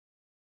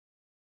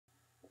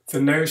The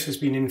nose has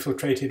been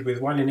infiltrated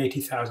with 1 in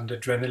 80,000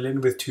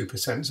 adrenaline with 2%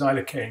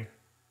 xylocaine.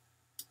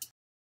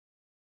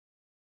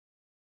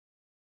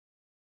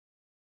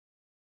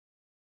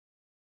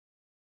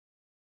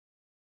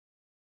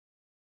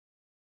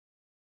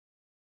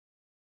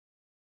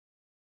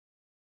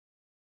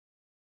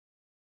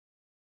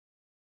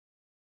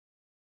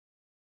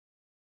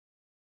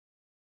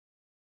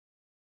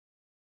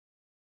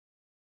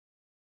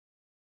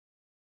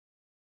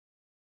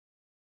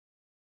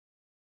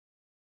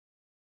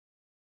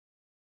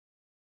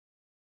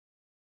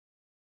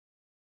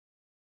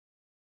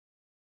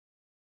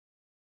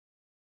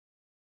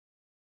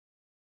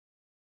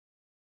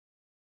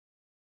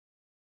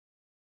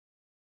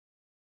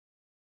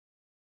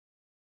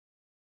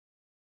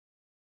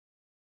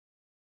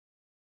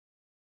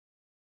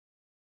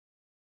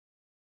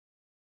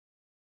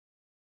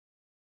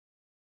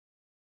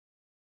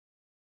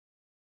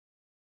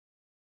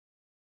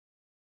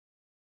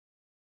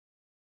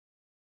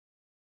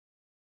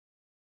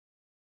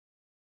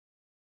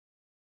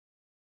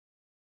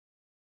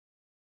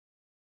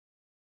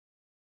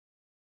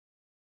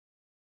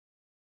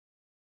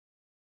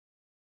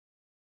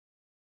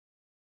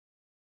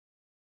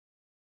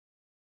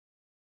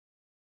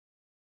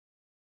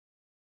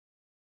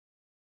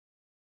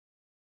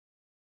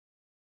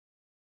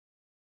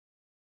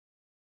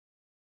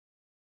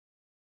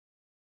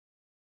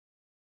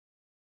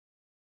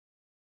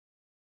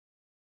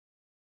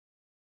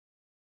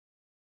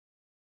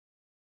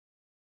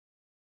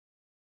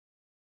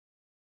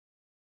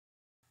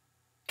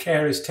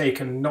 Care is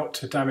taken not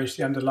to damage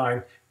the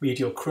underlying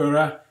medial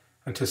crura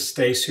and to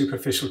stay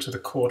superficial to the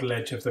caudal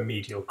edge of the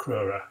medial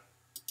crura.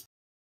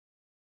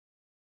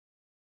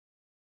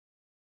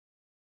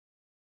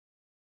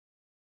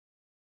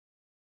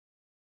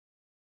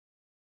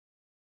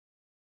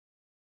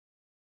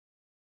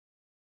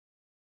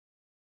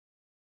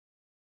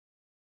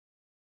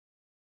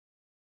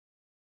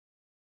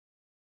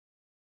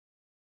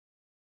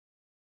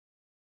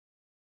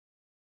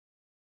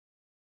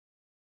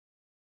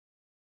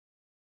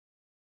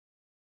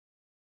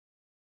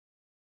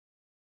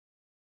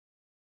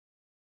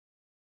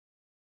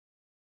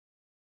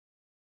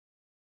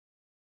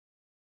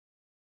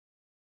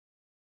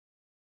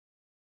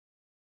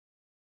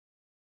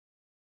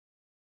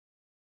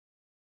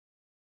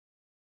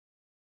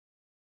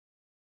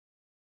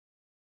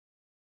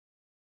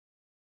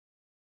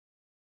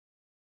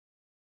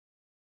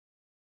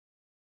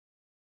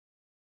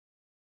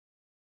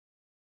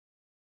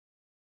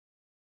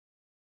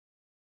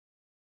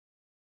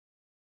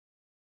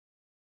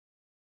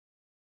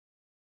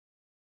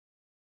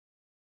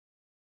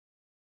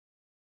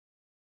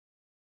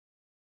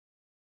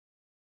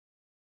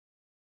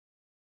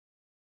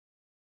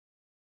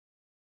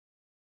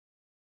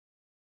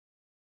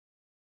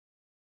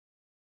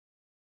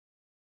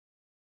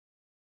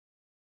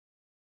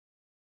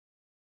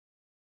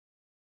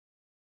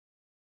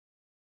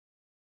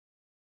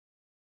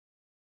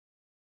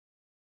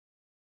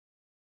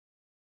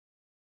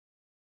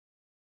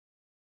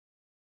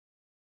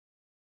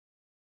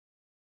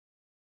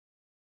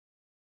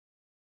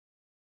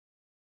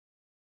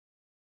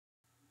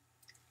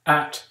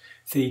 At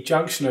the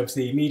junction of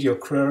the medial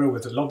crura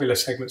with the lobular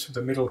segments of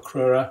the middle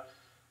crura,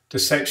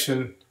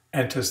 dissection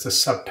enters the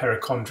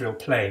subpericondrial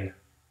plane.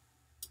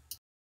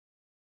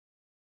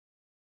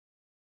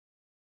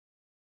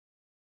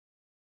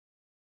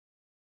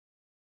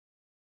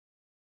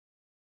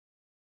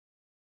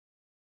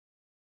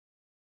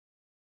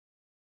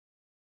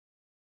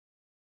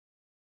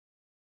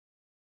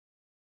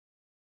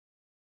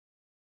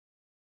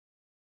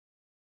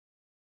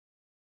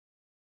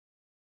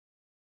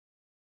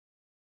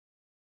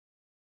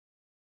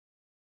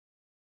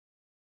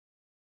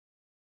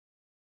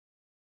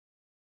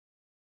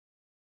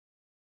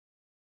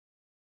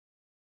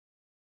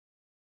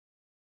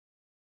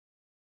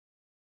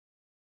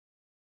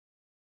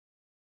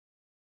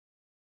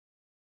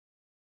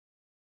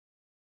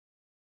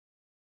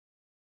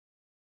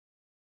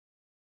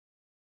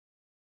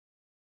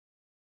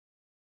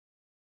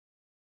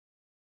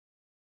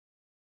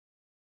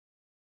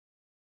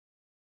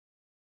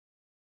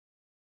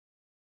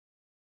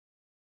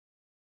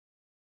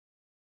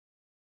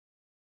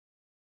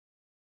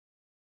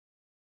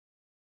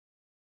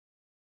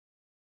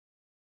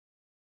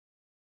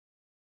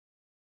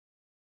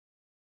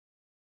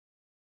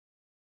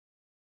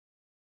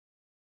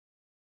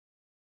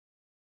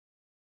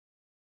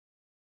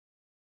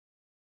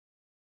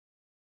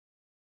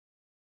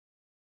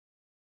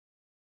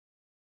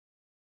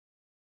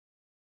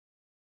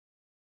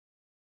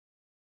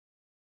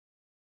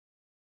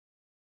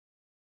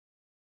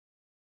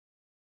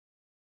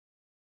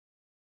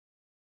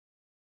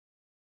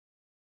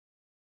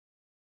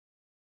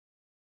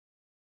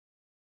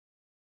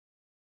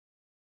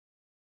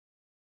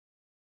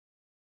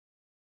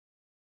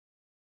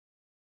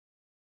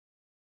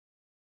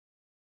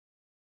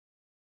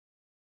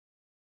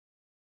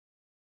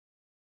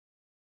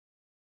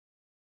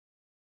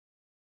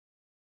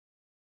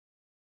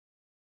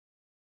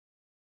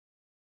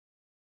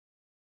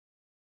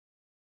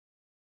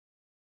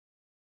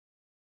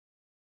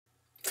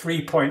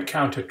 3-point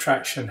counter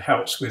traction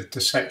helps with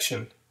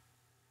dissection.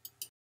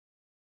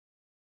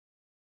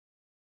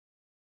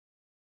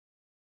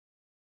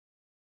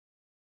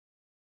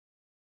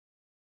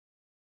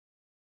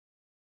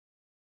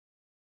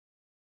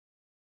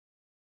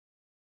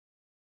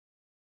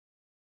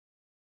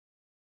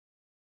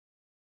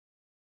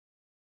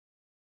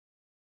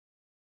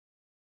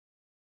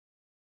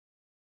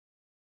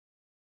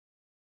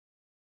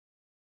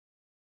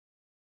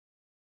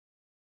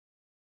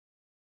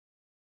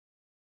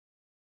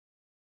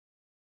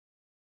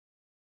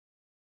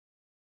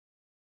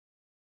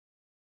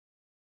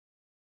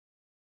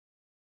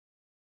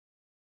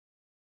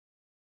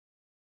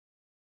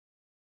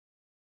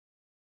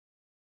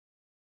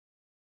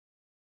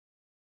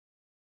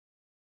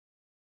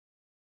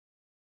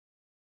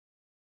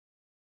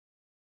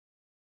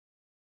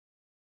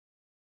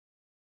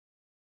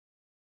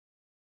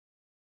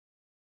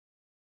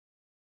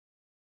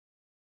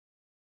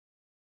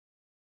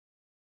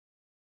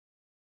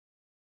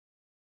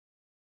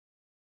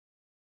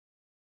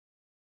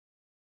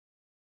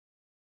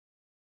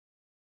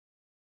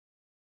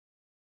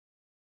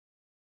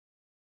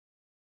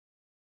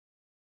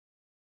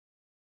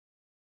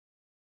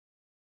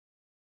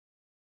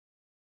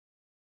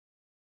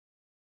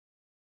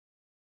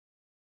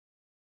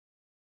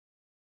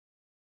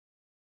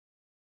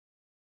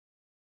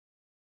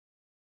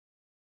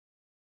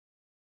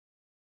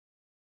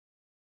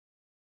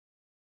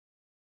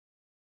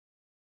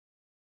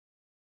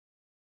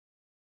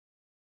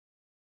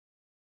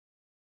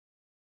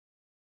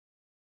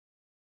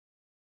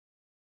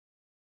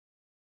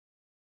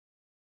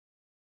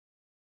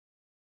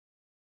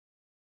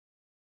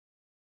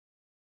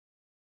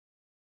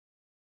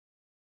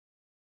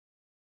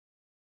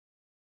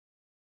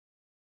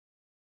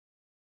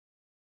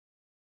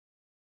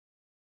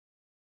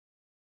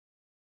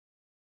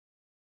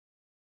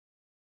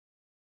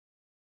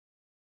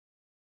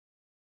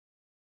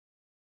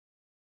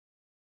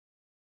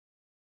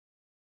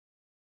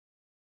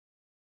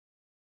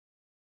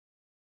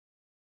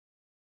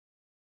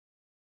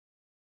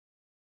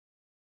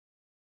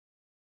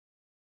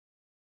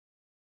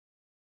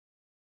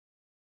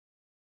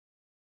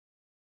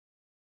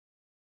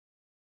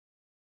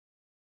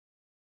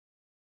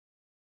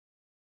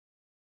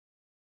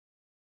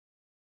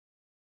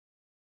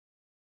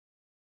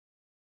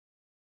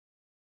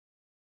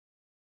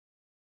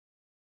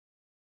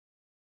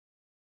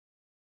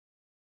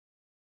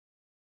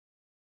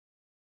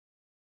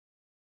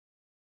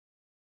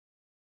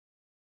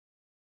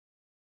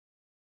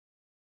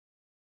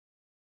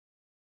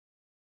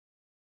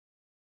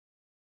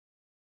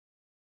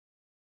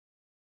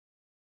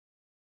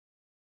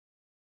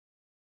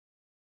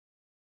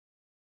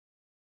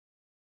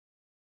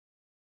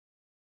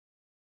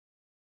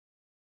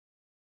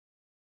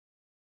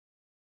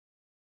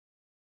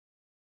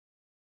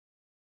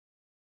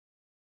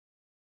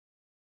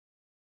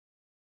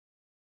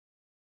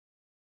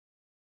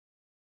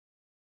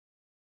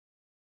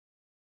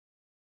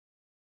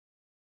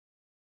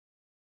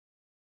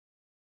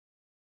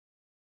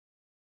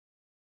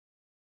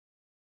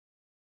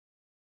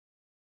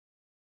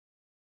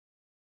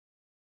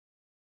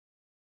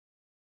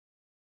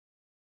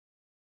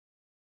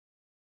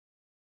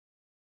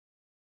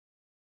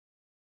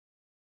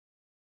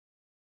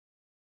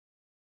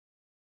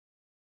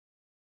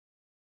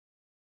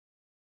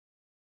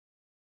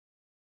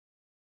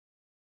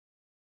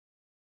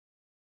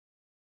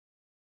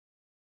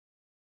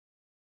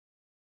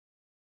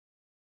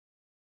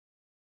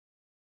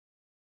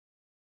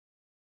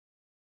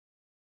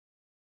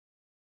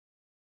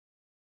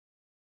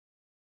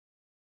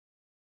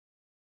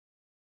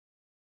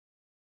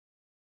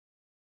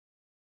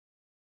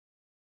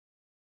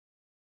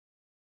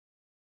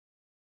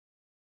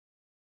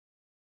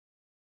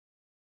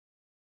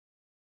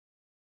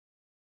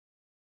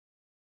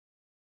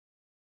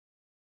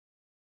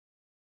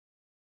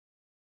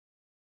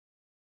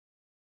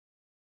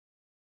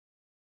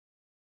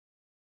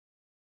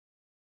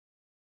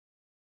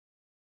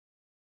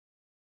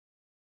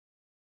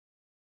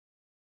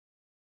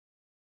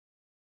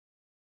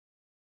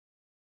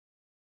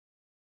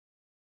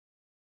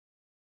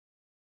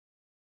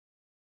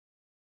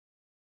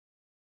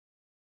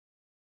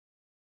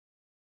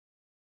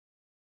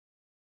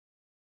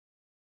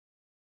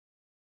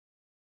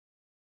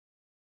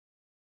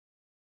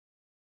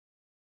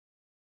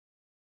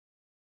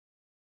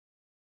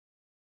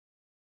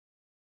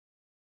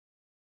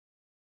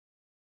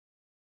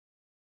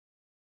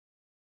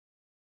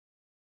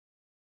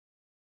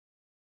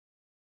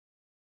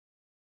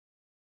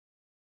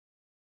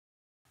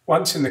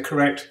 Once in the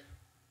correct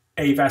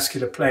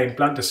avascular plane,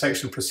 blunt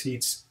dissection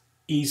proceeds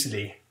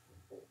easily.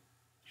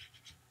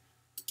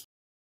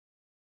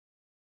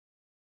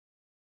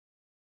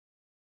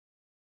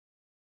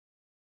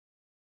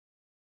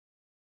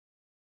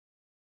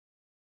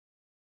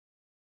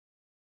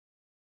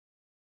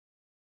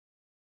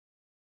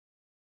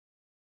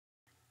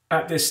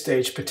 At this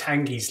stage,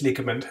 Petangi's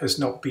ligament has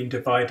not been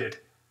divided.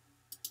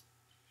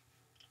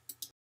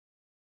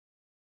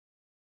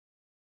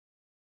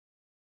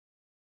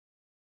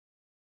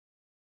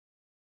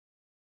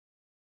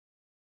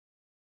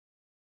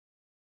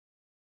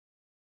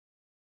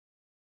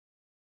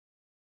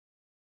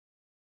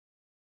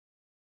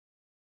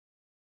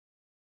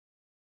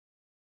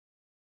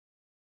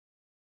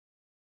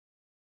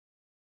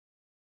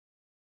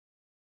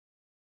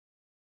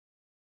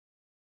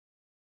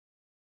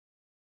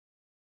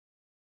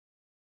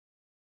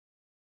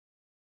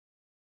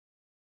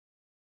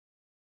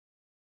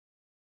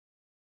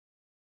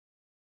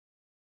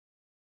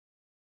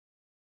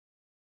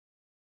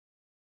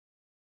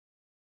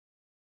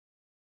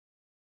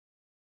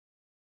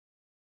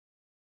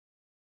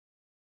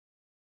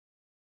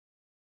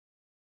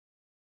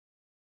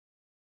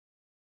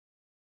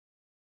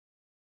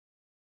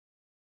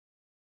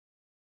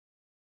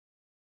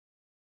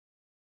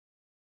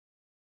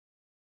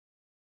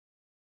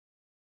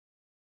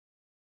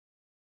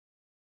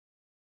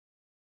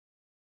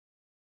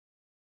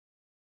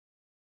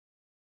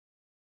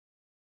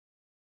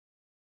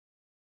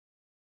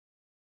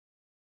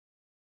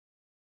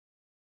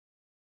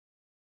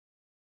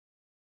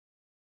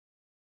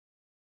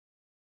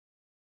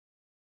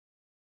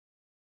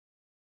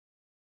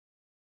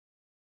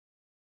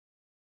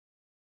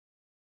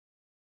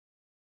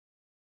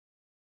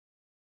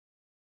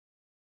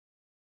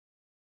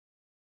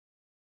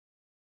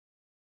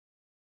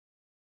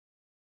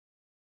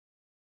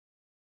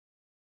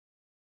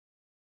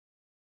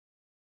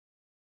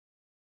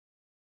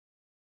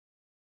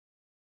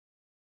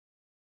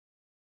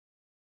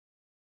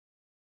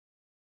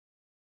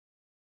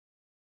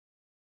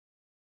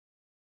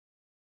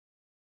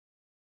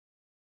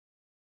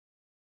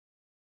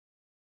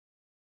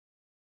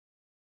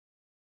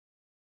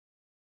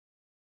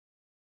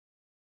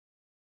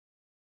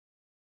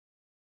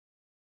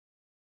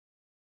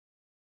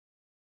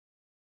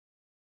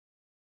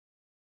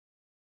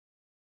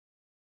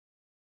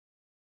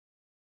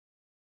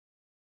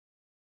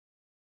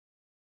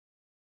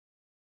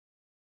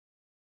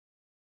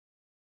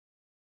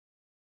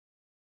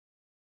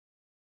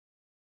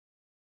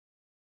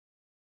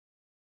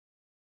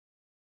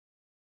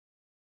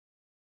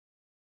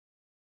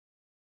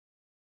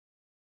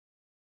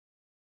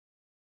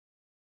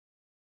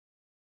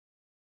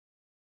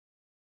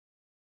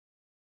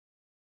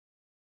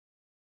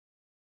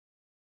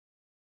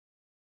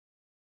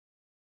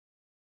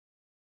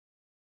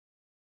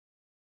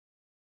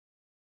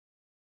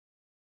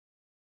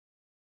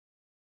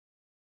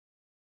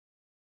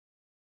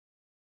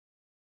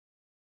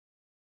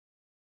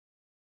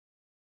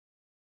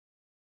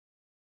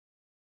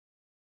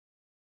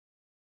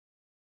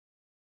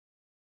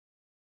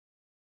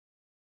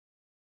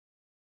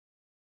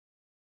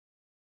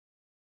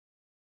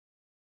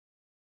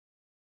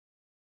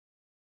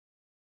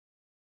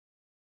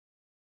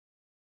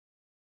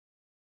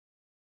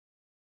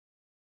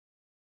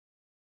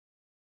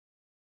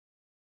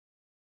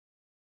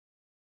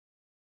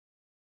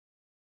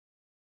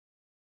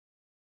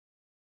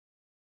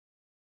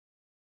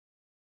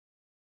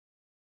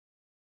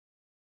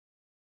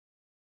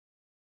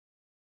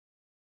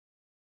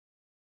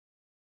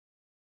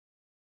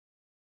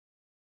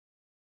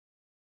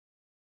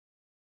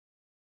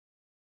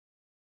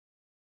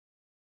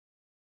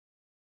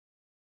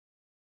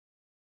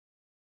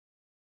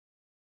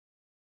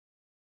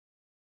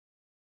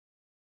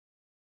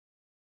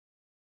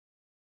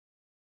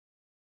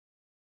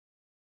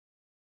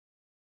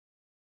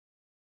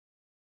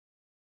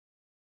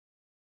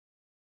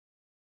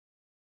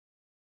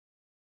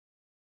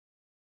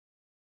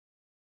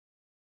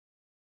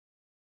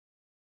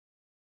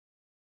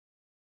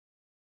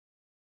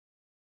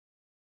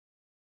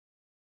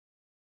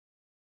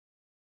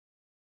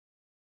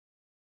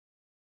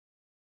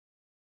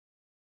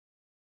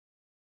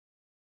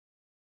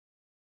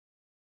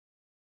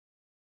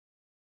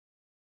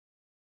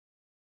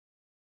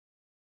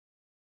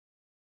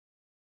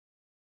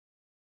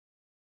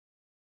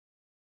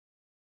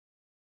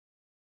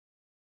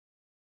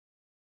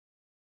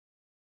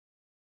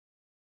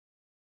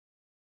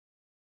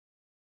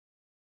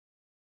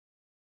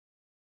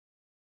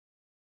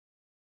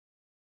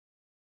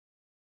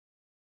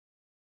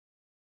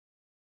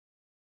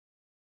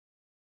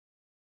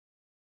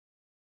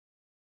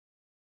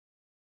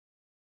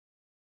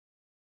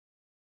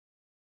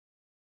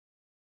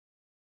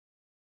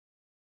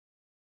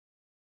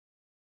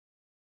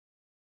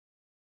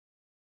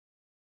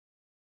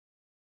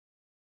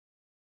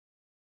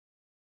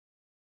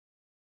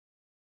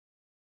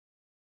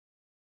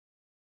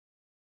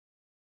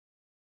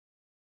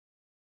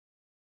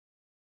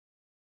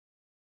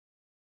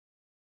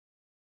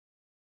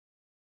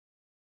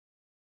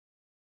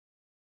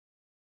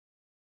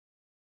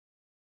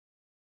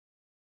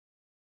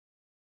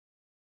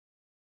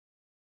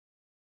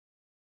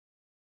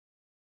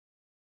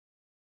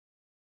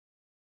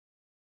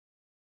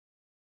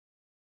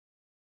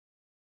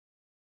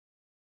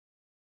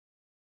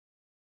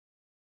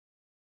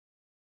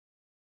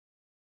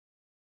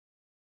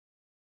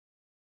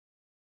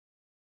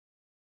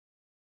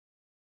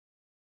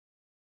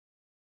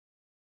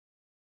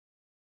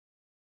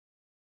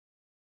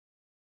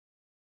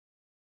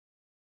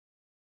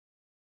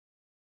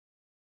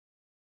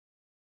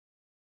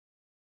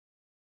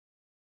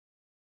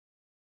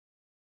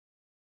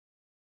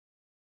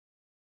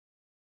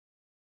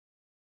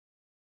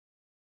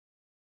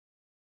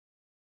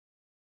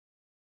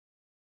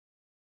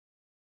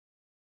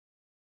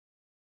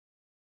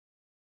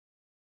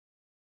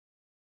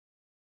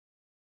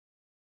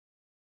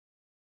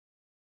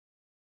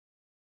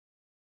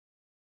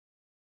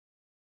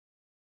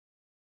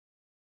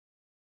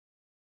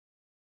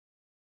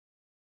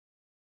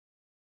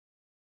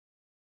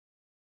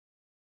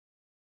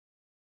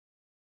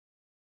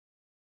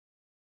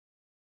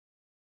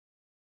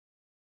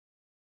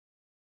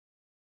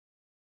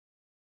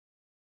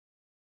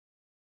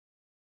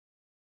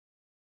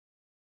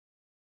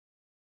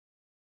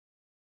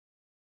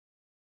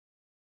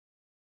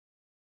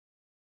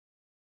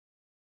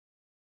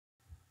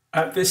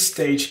 At this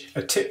stage,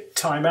 a tip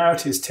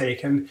timeout is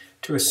taken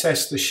to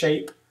assess the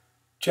shape,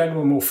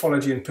 general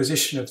morphology and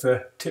position of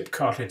the tip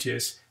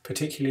cartilages,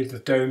 particularly the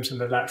domes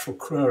and the lateral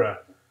crura.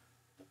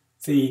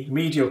 The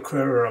medial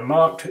crura are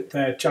marked at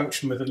their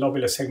junction with the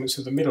lobular segments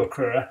of the middle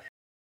crura.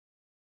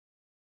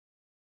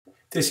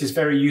 This is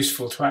very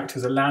useful to act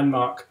as a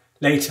landmark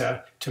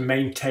later to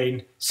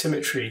maintain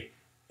symmetry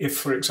if,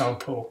 for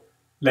example,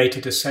 later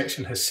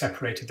dissection has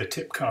separated the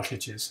tip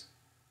cartilages.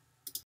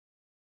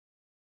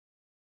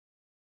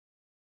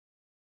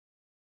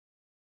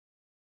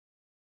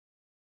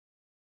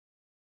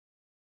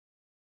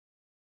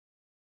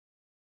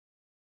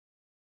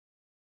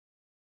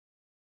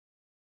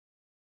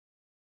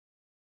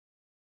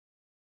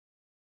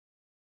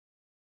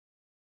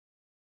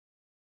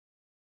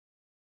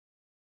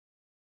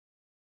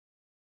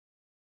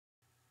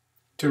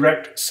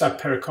 Direct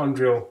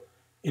subperichondrial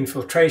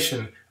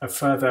infiltration of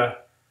further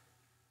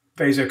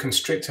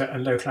vasoconstrictor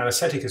and local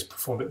anesthetic is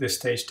performed at this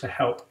stage to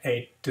help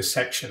aid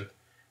dissection.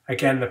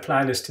 Again, the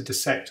plan is to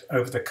dissect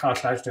over the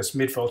cartilaginous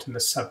midvault in the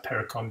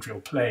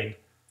subperichondrial plane.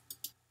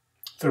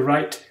 The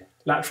right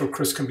lateral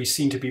crus can be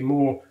seen to be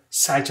more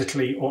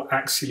sagittally or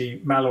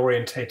axially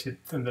malorientated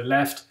than the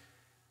left.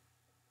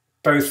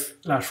 Both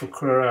lateral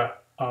crura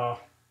are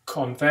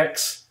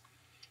convex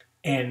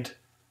and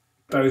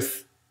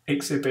both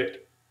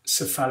exhibit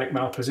cephalic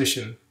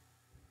malposition,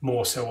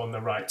 more so on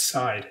the right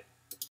side.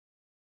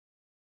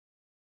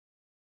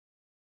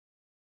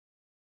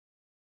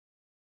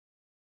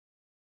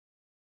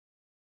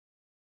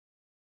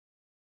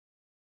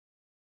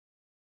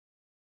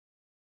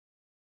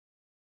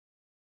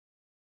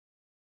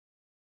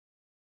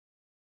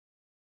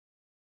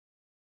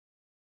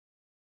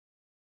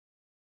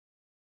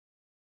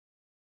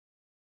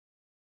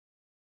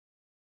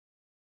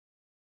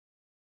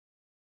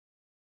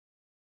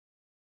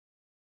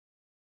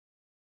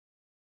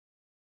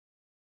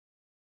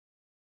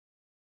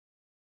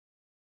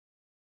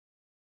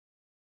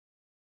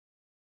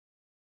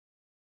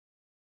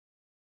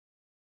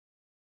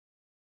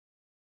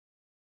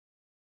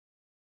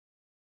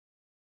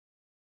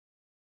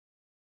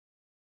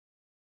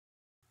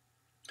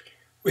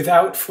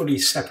 Without fully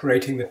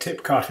separating the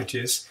tip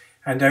cartilages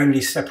and only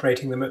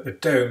separating them at the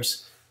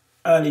domes,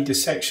 early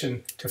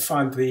dissection to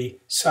find the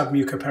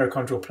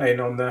submucoperichondrial plane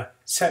on the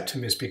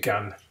septum is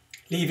begun.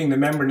 Leaving the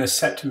membranous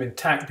septum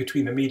intact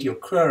between the medial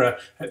crura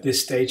at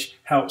this stage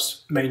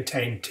helps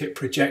maintain tip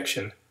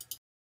projection.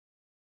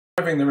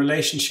 Discovering the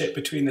relationship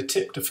between the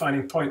tip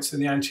defining points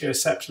and the anterior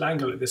septal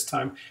angle at this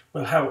time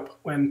will help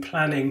when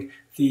planning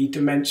the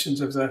dimensions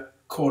of the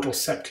caudal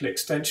septal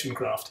extension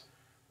graft.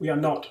 We are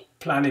not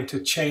planning to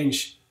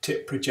change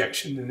tip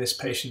projection in this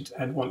patient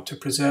and want to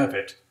preserve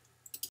it.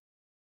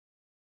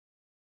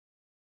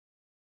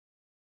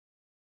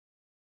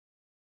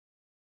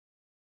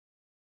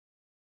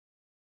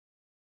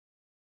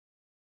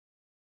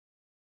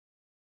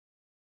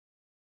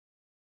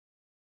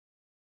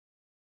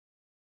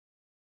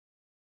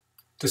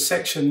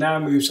 Dissection now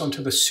moves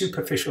onto the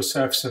superficial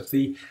surface of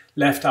the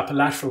left upper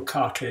lateral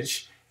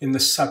cartilage in the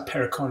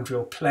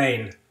subperichondrial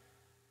plane.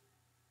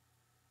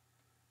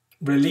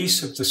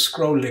 Release of the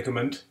scroll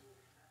ligament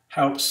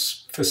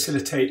helps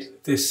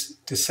facilitate this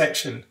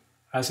dissection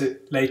as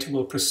it later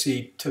will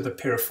proceed to the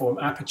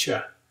piriform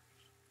aperture.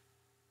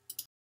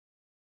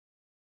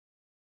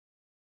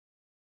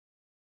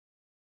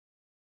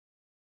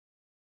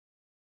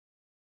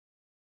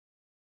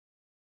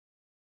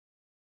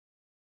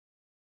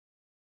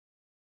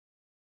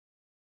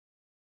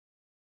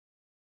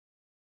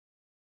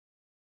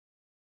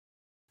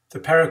 The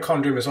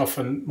perichondrium is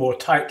often more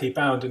tightly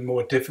bound and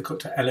more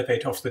difficult to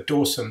elevate off the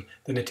dorsum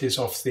than it is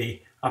off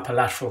the upper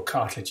lateral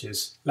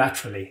cartilages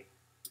laterally.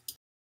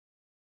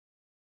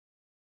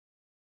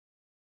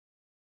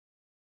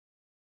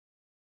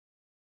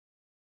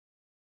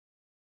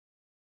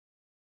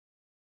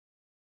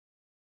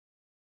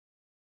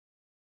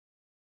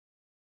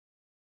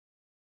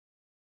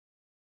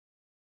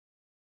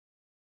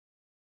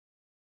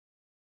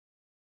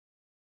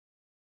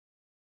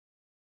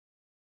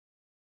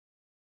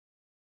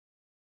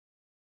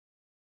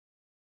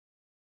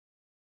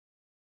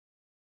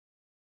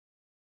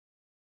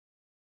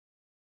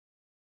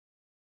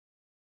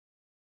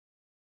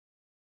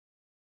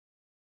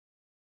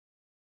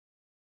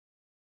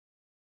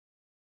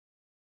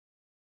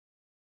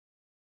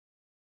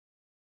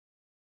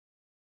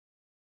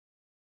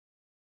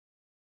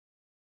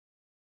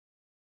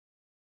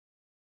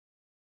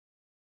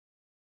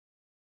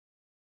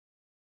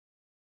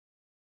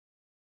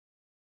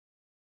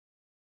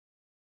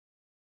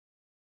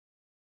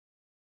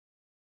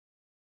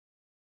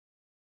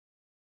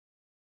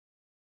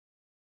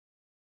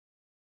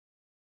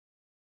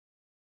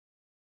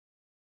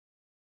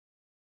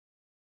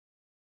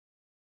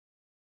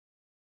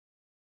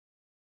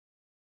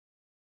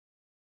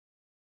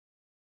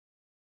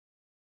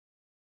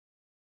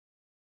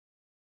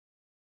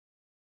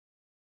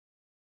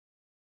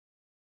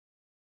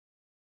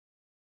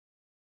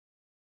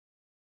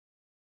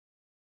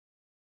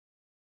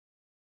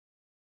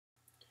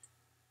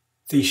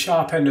 The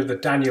sharp end of the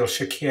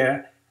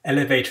Daniel-Shakir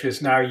elevator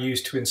is now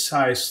used to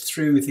incise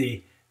through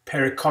the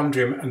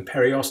perichondrium and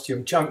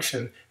periosteum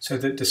junction so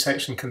that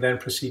dissection can then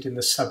proceed in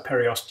the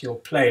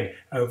subperiosteal plane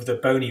over the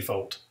bony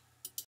vault.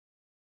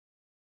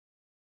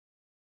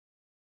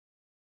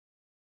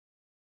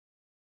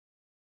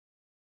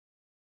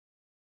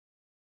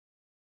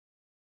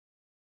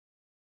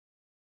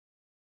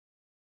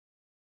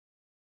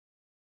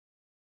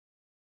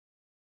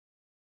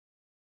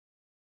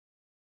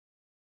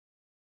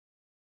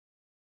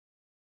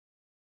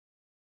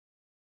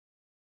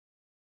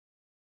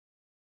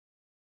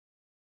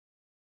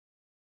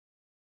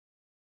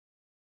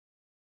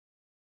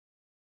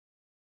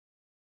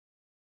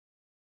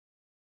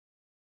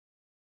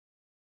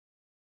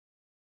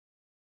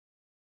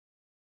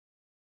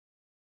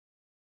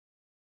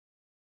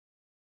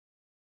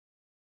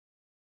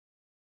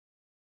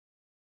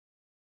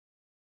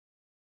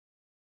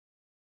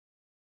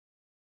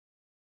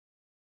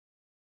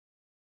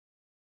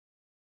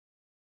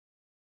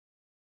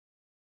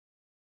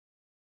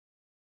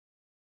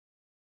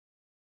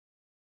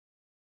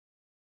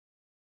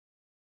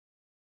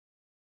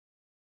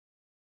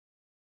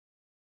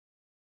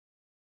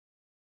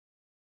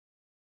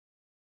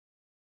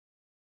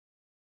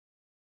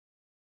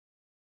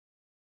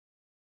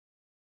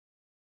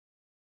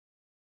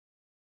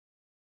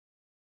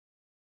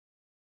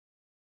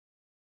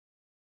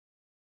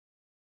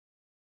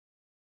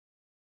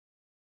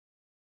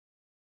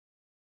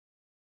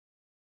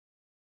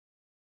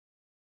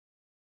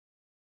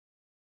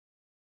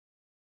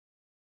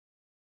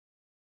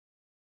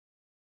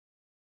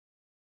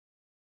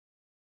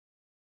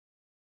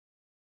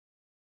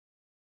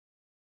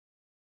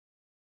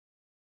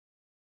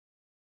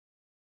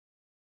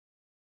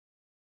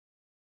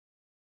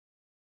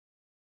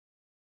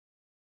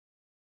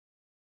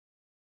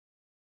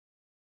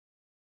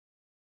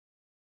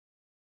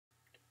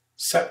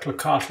 Septal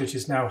cartilage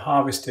is now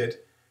harvested,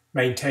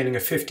 maintaining a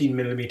 15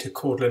 mm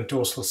caudal and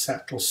dorsal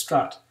septal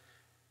strut.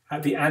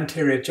 At the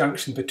anterior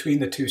junction between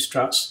the two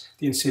struts,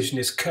 the incision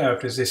is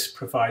curved as this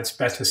provides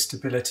better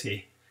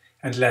stability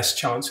and less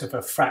chance of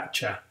a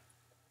fracture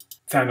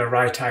than a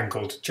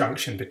right-angled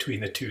junction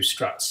between the two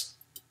struts.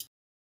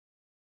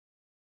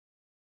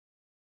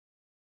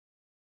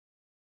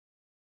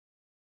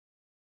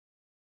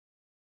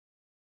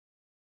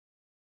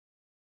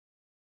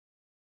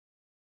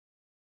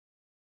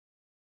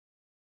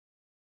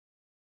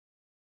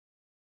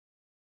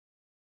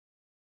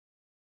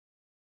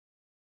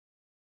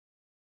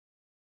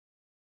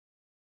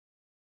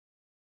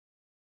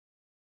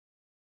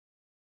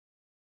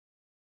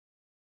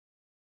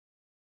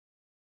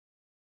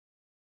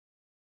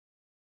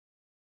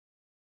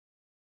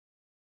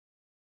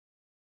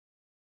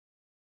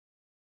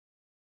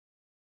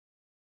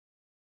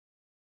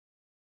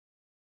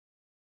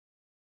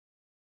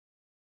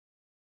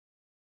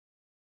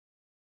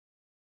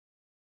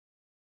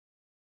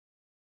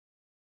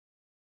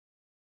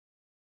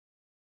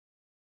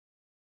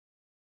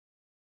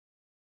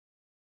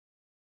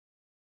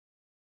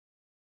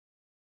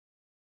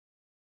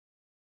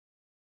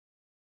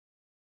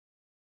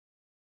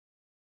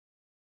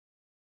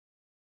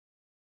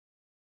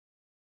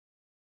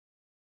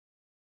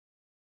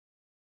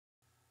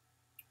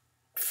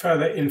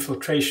 Further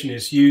infiltration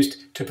is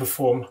used to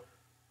perform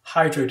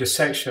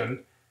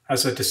hydrodissection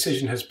as a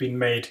decision has been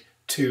made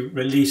to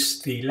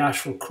release the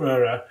lateral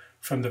crura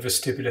from the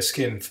vestibular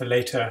skin for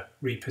later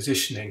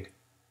repositioning.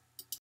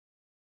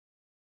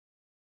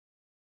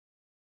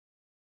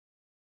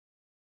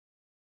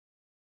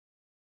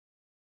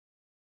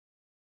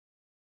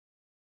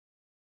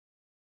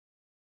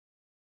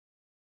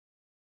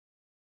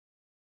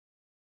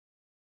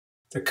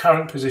 The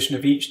current position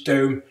of each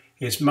dome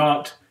is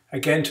marked,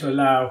 again to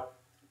allow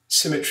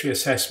symmetry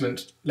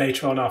assessment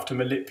later on after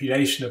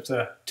manipulation of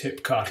the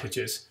tip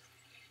cartilages.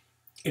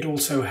 It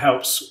also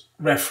helps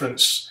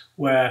reference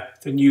where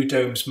the new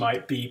domes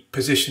might be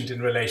positioned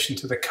in relation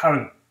to the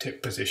current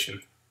tip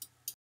position.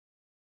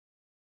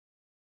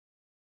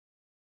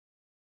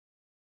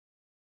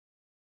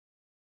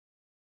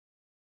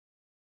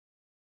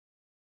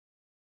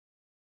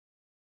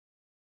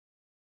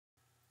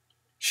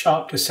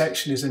 Sharp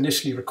dissection is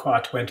initially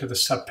required to enter the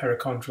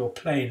subperichondrial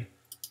plane.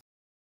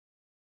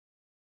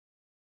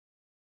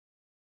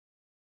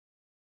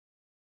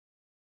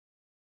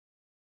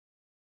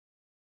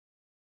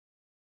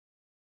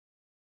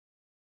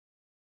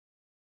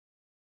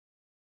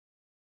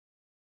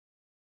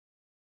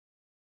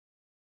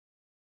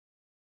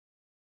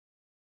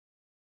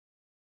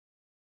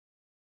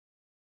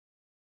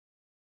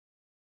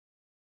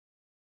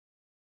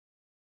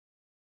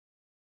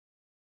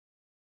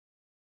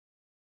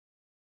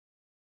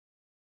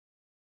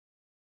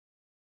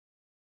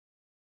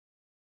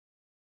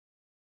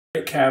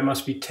 Great care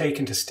must be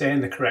taken to stay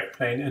in the correct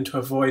plane and to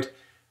avoid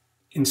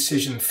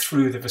incision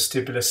through the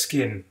vestibular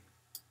skin.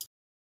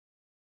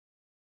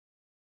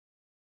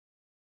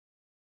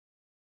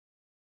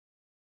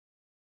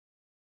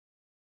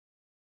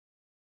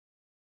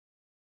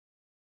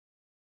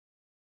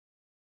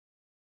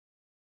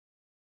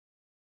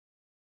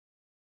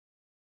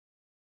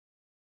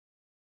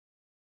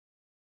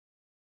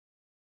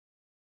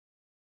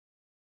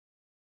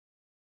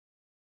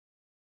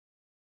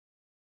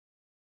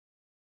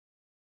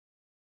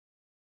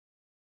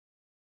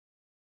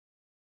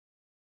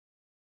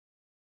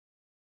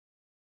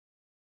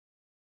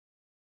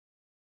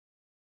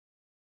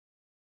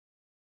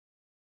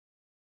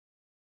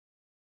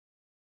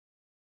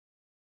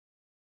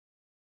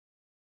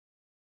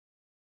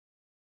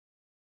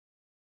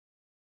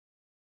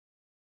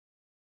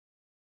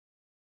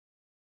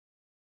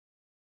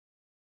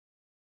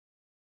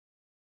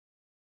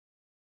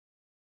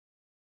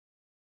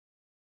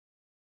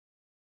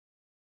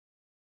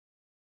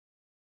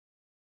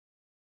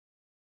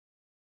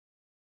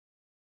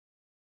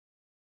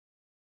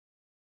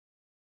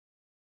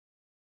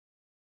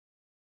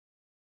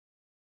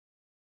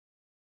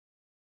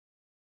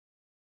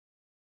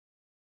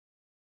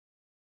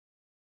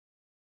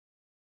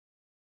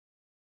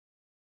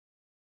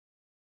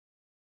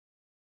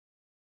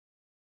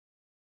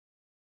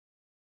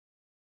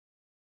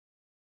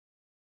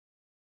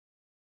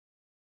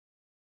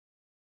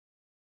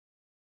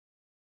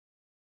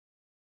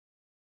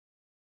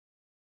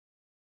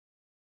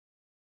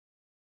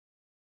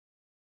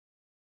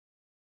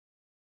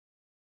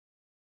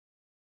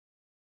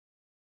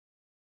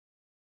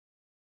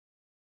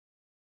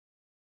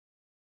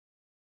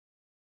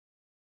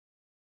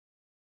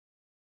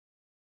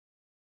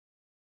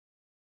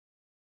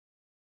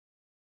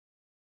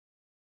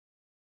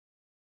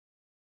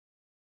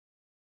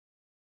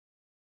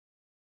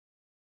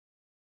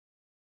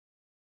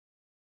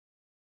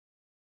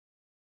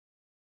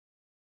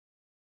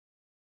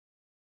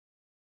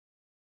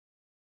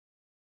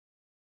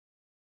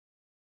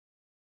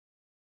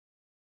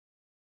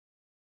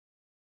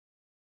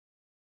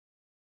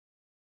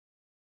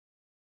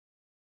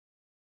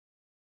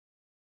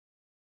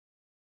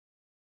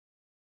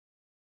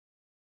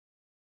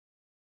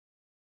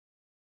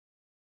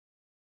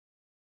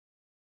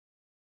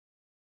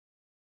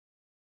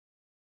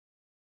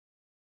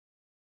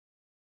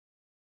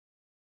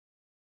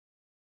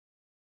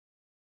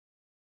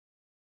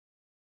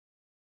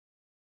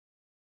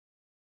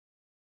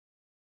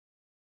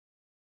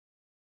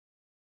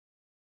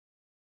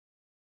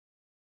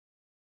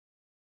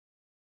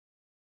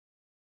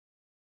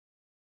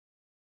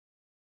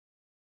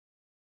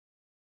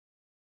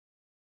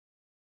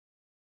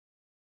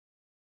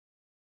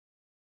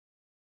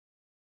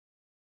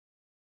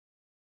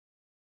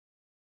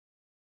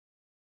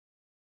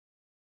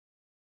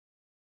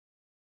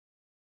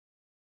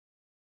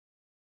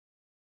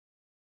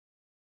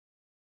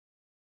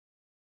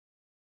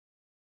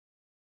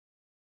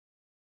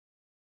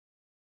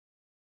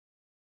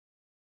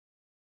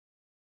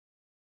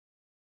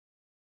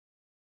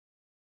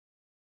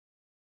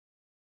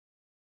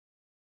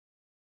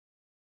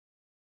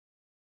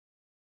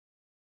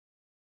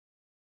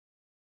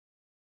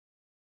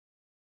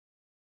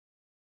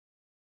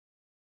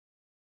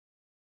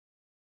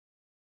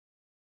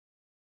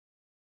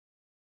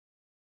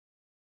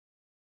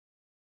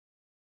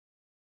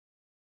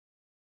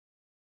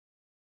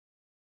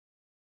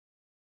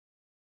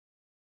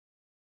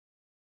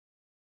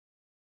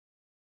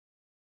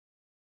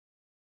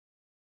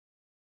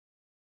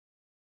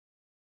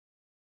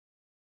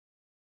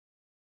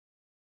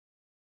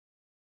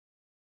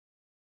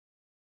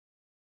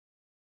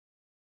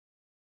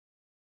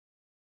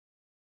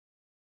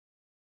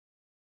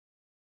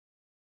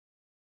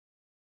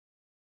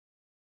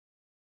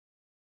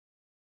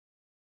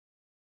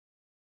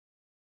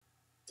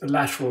 The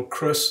lateral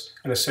crus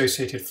and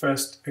associated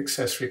first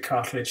accessory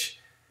cartilage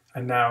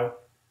are now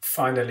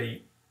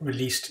finally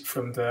released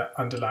from the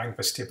underlying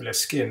vestibular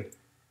skin.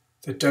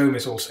 The dome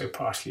is also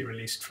partially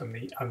released from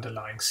the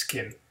underlying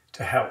skin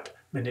to help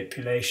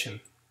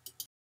manipulation.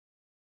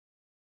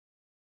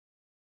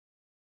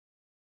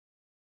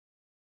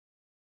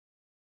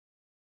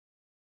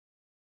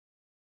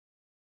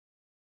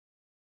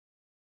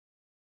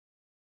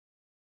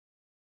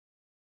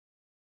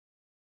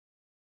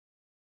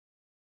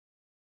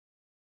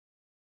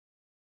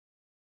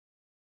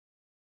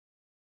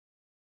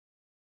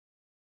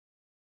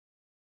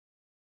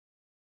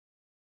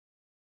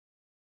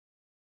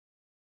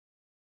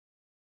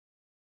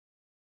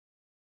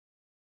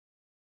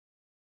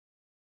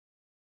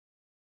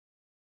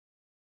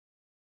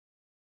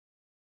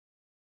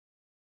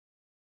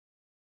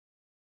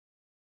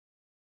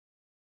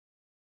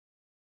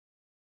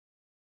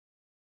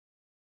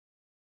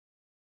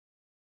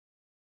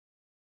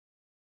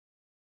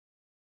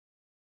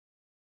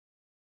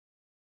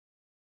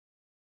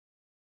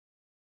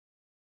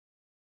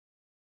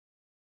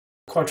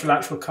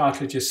 Quadrilateral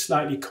cartilage is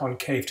slightly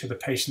concave to the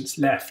patient's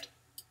left.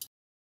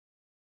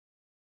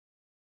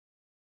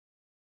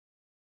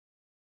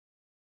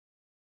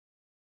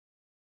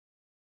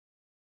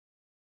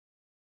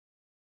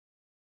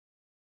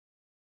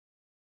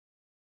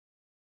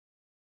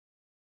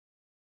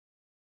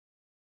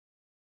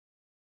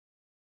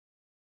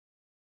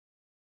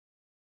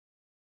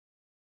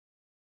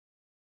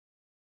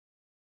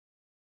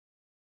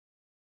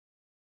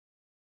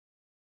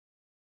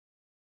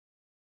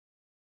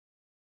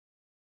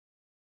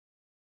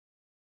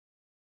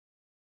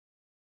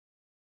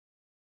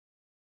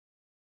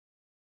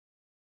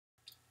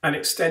 An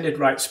extended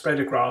right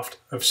spreader graft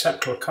of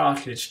septal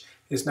cartilage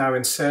is now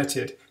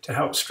inserted to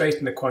help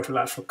straighten the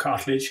quadrilateral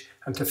cartilage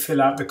and to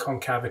fill out the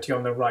concavity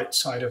on the right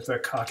side of the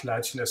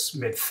cartilaginous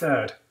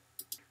mid-third.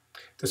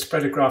 The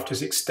spreader graft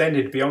is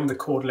extended beyond the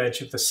caudal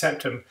edge of the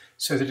septum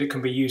so that it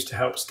can be used to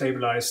help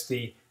stabilize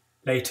the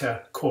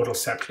later caudal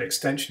septal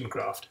extension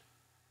graft.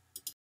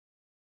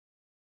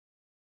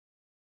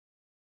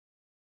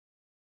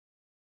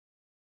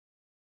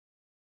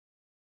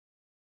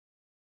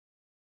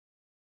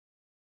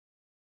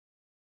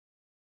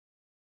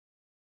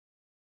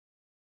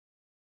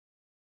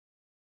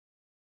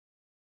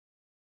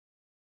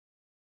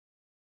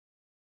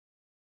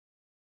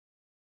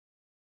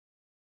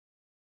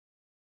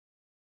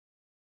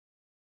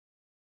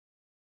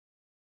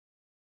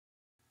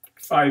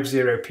 Five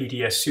zero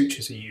PDS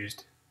sutures are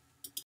used.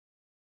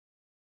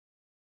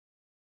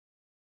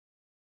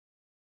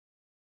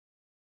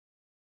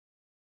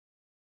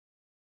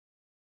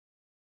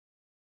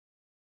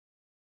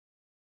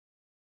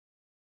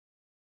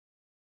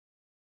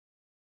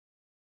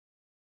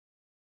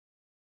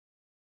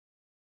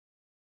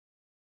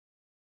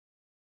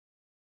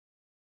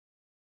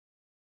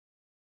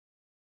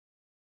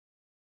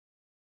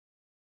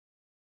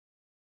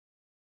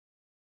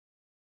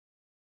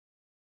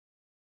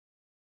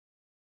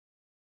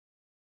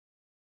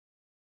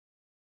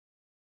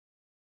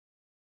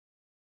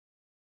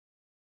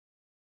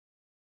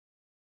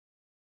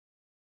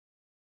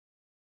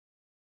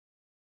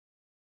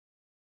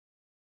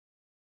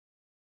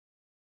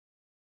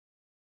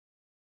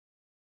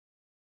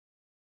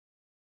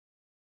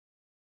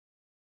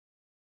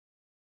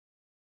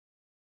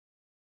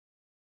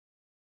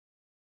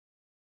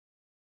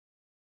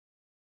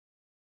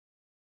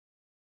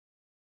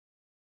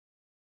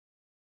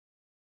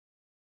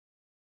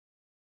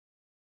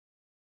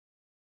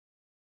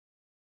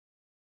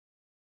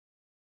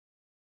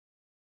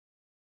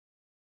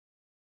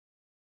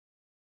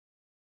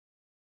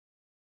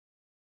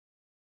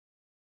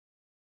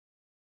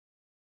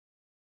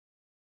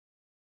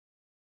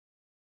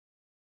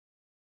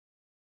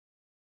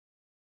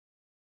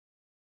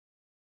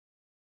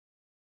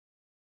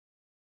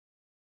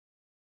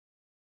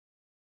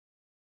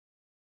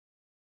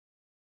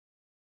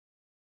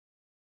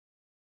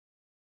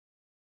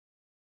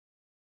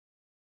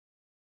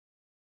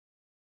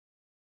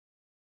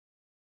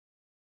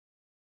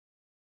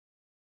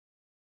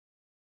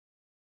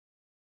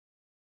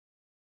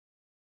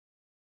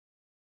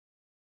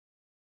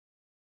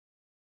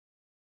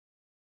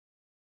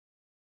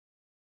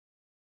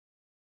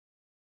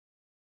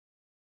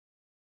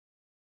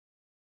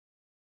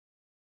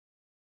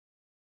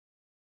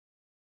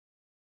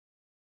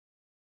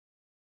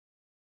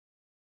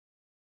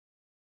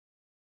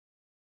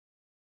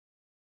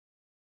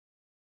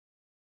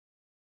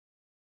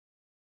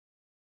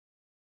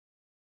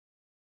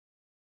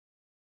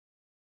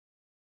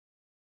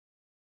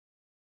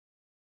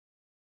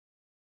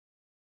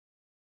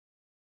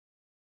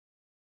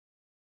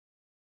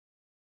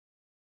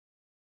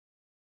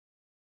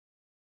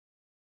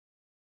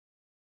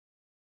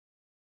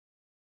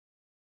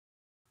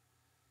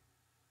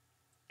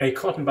 A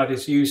cotton bud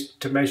is used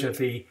to measure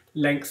the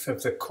length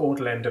of the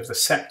caudal end of the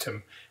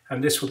septum,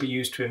 and this will be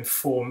used to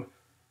inform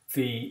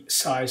the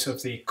size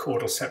of the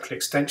caudal septal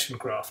extension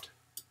graft.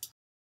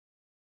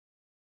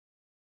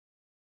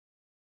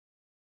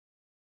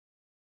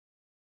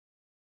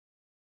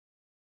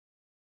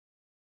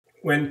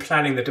 When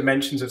planning the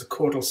dimensions of the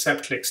caudal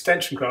septal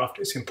extension graft,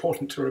 it's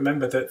important to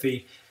remember that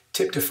the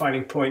tip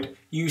defining point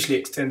usually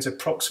extends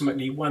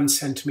approximately 1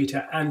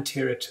 centimetre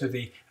anterior to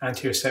the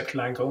anterior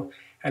septal angle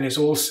and is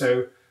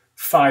also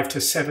 5 to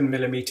 7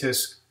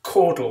 millimetres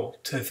caudal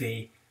to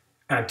the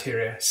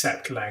anterior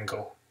septal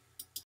angle.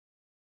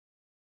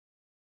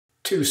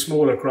 Too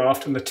small a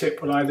graft and the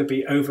tip will either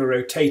be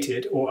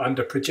over-rotated or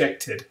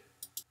under-projected.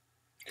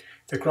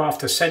 The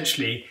graft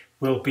essentially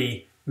will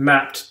be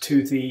mapped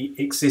to the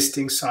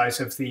existing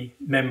size of the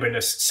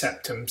membranous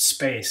septum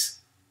space.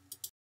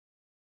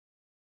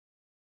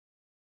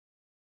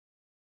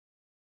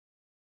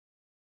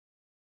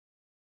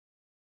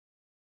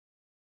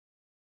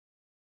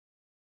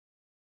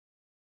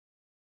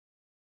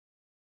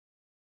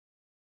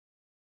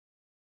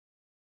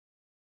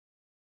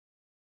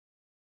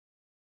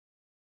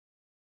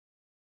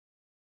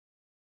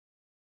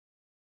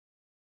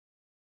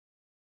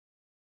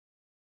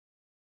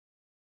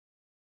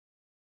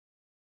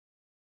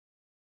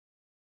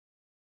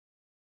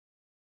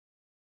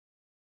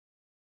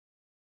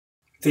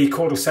 The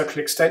caudal septal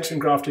extension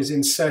graft is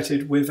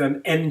inserted with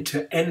an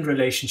end-to-end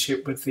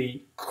relationship with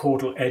the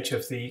caudal edge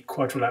of the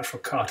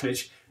quadrilateral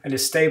cartilage and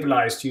is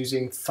stabilized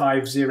using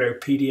 50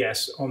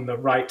 PDS on the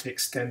right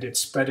extended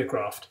spreader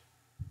graft.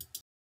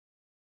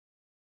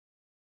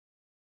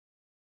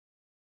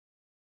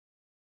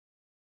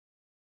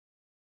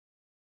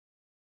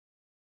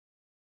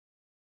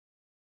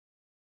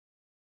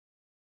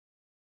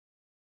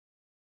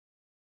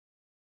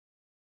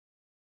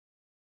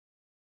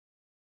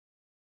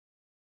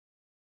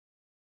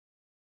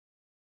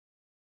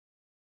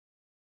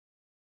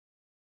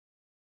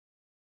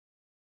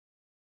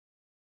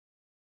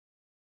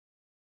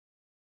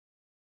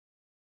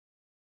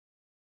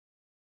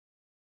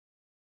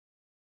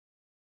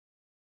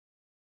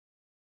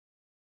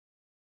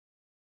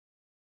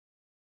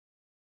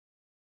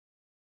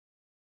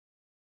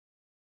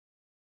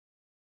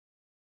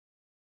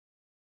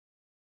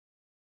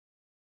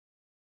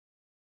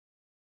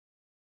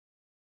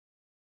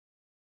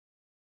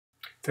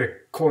 The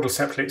caudal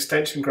septal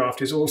extension graft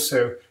is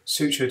also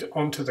sutured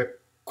onto the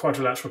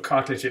quadrilateral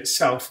cartilage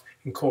itself,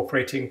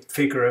 incorporating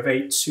figure of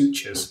 8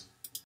 sutures.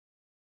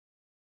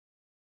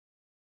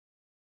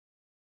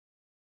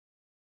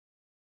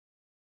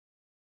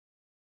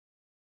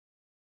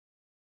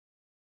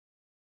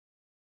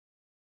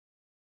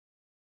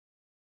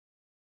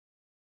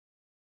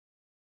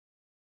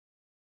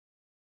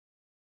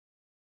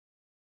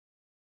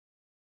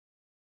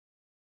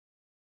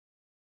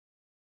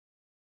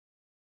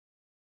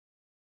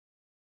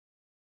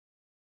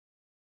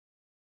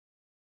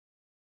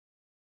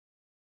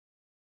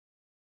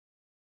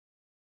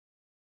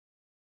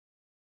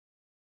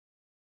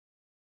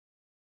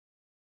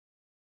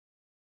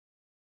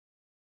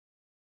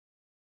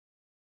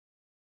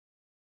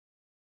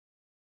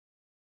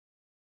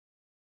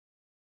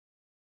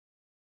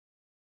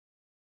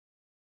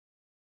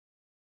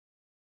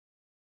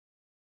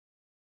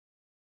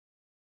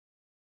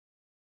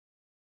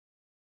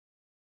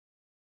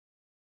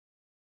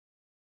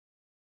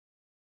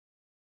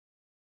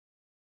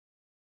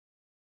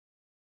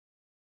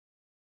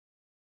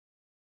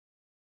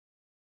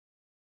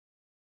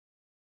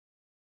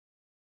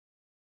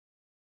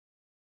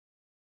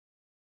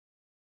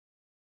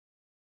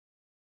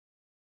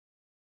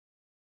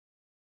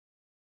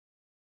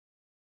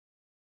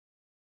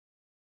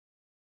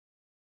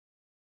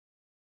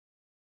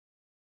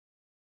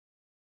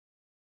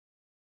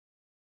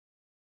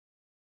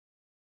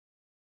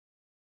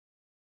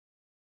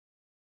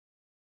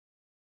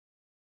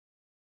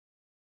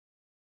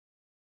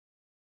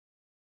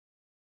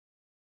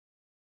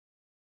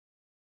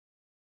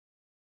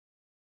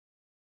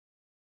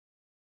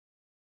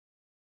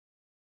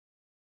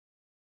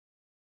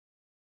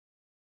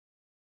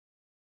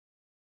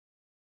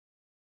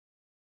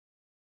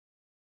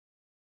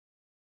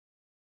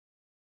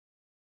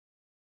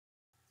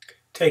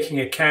 Taking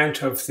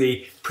account of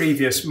the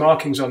previous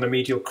markings on the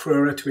medial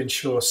crura to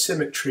ensure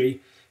symmetry,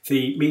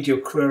 the medial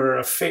crura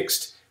are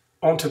fixed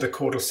onto the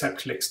caudal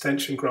septal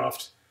extension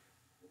graft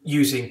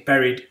using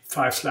buried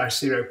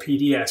 5/0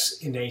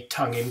 PDS in a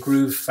tongue in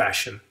groove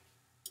fashion.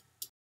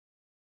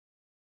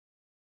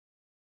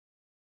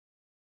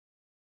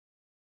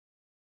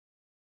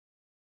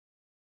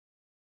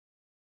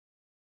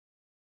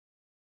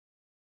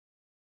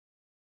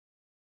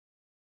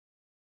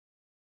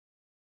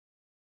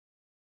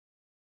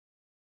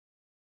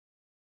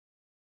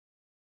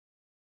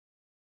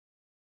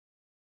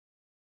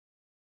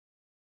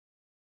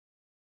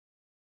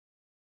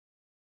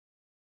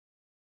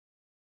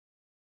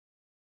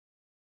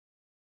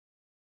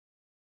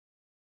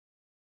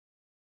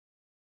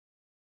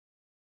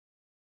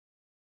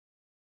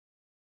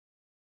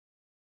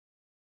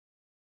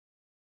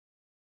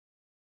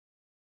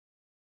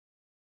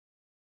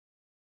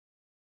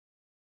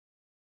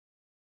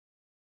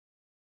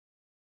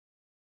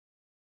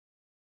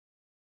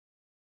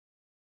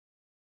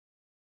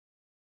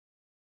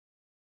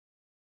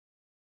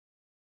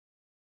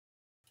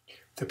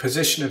 The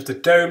position of the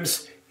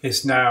domes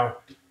is now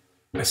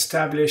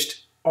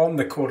established on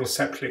the caudal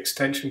septal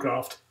extension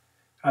graft,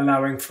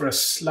 allowing for a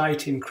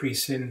slight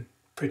increase in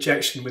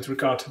projection with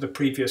regard to the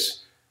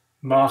previous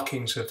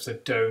markings of the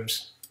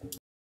domes.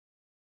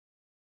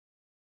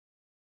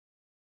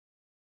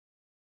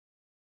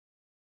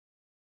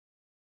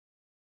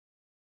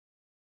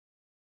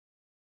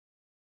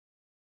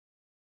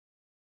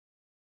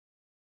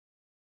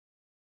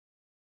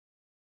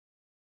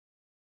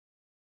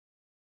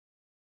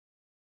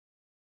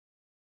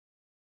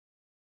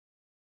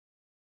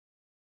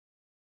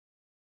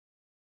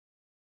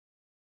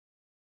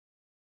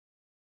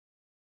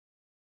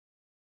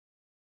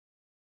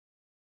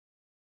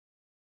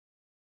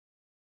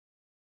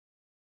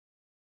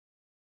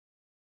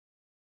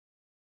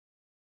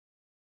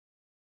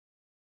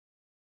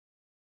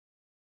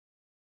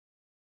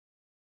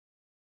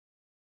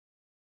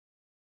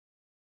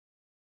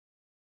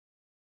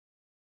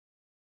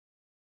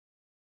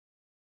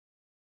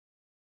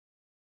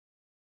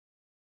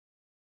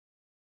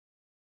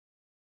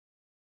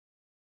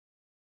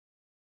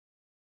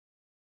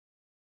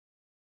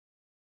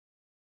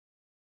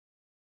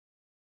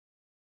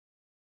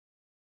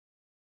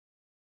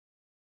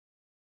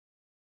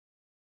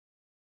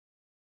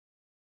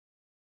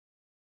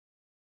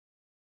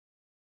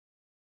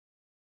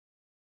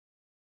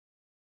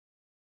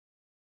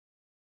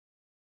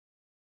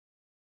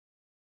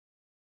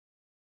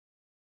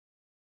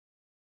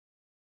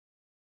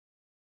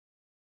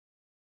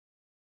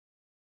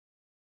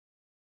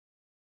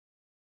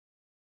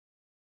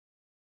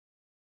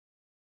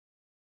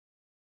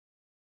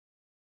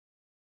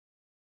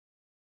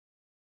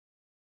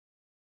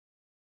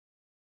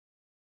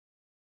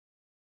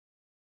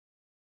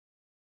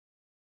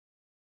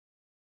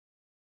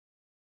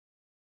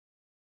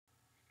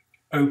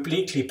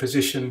 Obliquely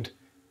positioned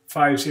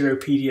 50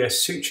 PDS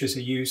sutures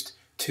are used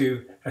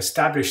to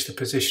establish the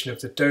position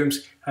of the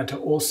domes and to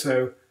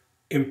also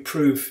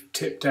improve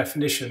tip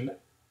definition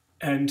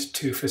and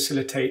to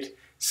facilitate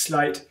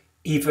slight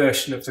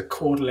eversion of the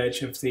caudal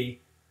edge of the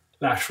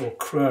lateral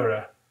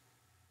crura.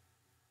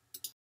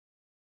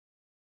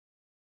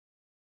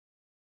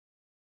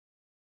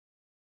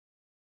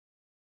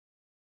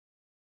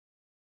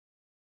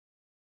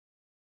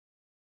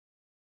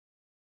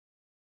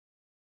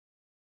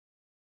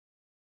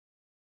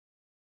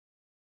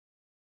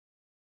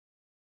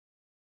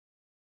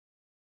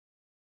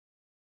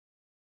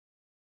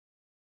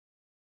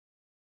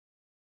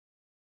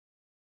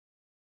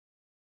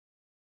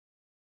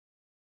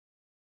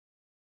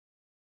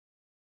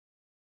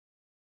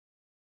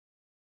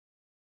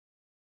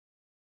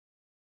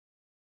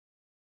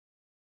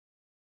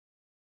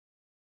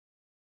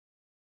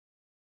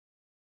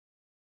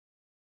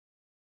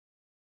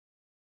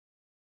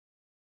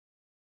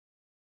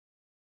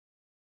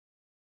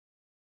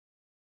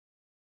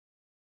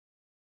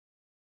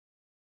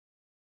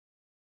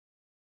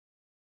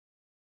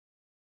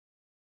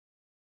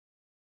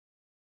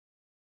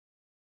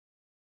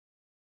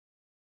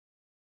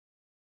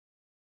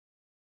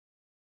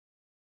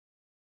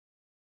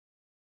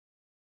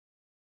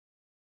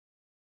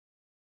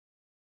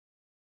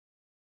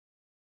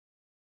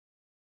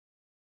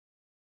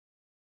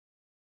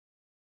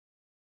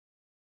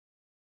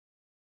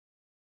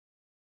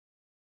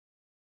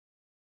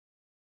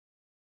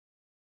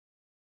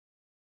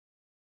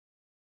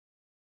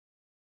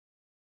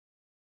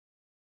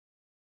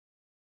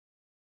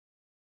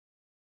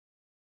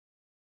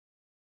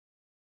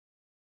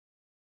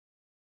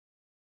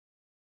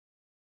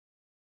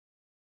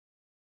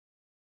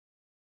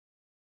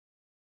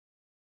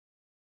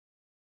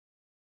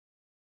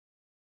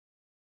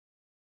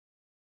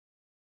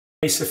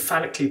 A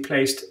cephalically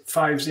placed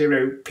 50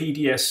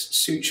 PDS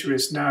suture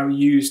is now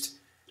used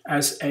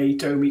as a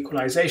dome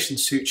equalization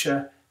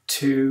suture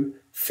to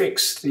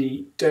fix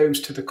the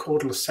domes to the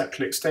caudal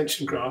septal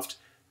extension graft,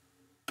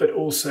 but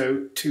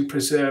also to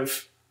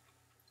preserve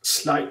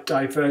slight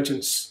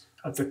divergence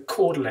of the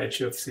caudal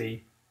edge of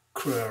the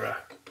crura.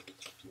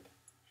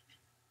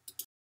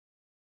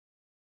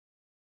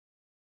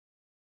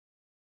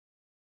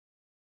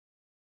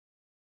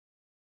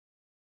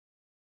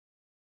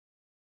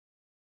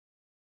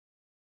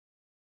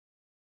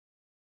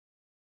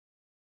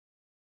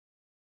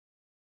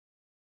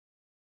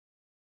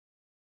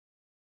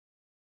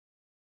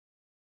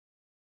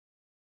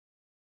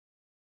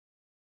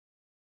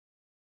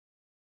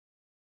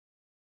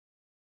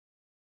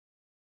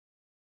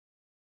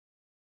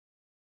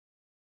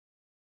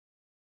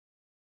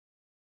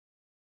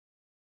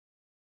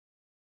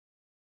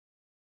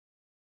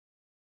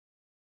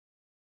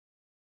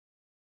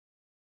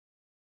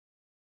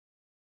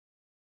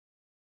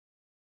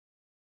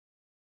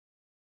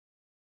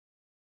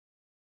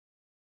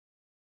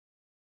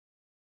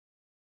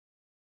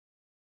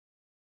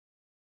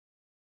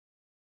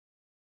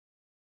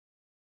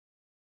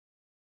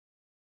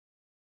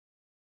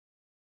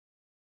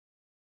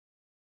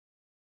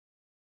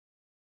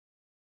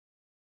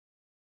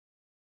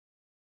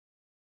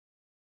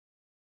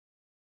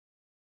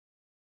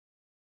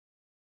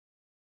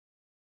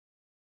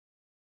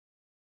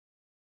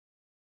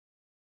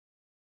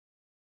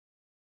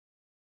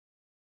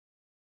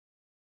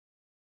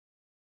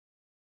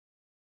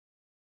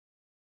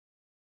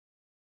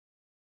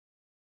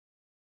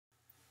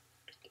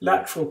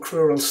 lateral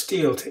crural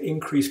steel to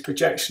increase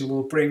projection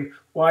will bring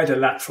wider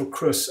lateral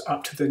crusts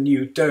up to the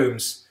new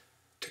domes.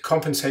 To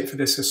compensate for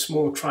this, a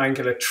small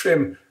triangular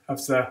trim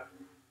of the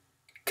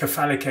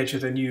cephalic edge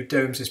of the new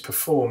domes is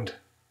performed.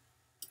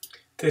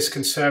 This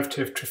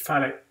conservative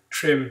cephalic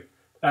trim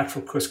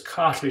lateral crust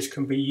cartilage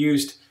can be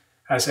used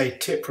as a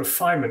tip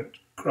refinement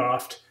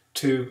graft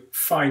to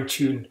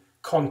fine-tune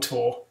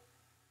contour.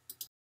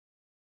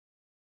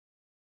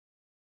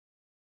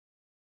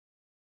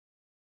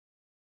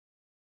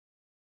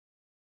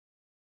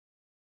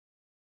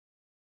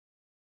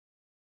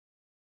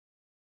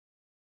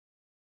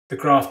 The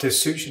graft is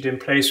sutured in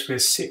place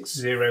with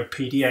 60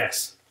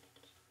 PDS.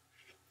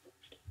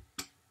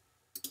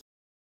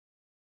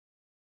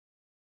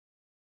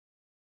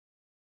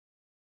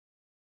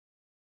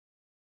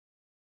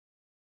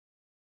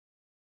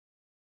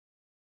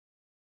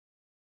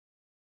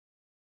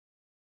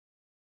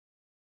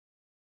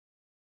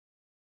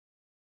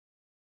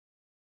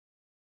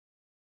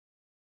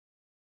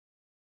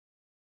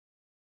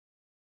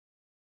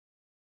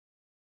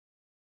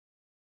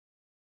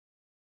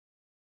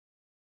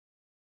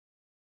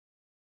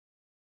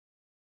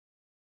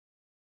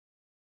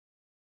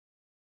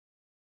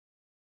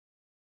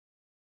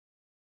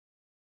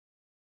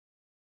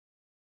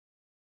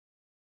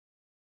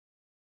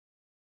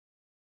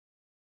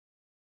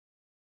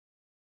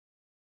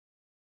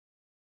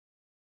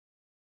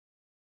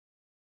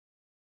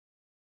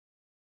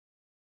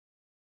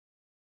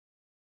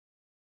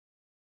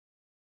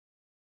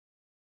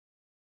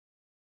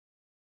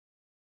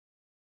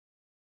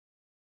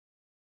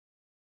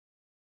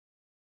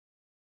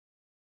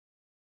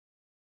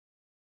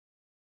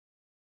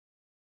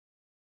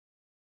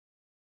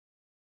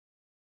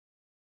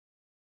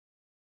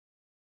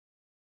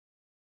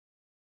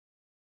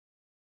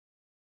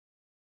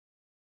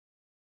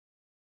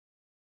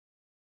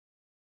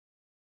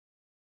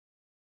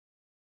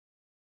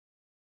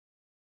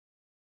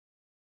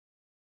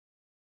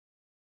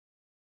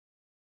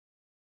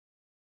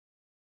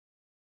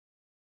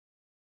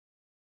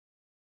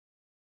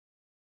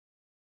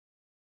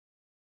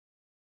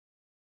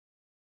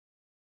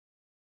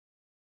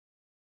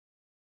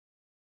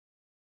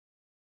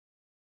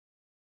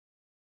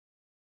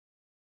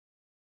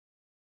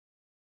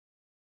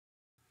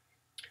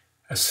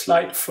 A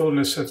slight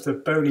fullness of the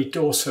bony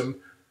dorsum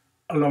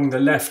along the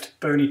left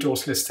bony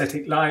dorsal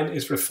aesthetic line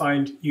is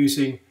refined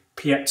using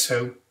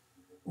piezo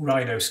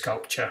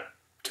rhinosculpture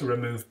to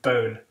remove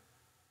bone.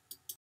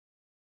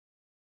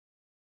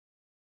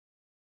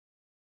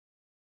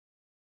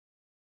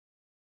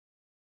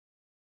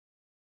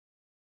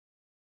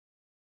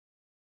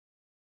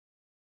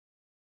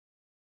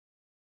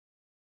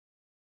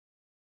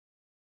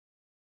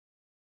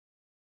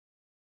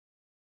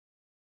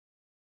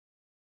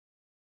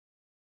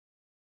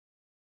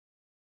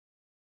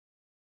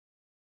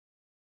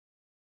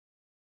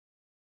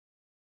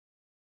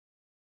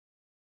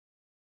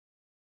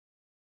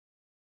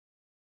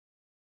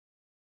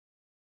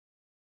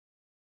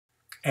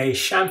 A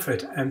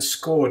chamfered and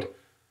scored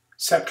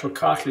septal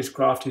cartilage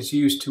graft is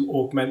used to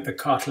augment the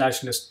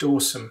cartilaginous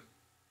dorsum.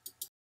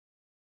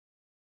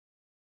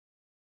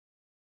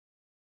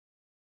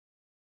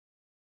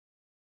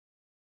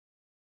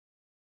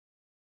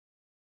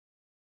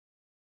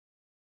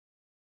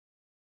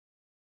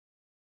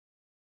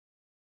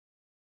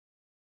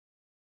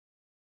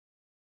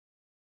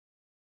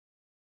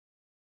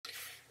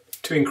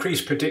 To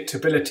increase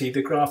predictability,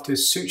 the graft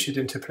is sutured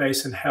into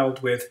place and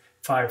held with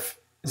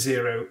 50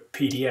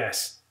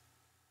 PDS.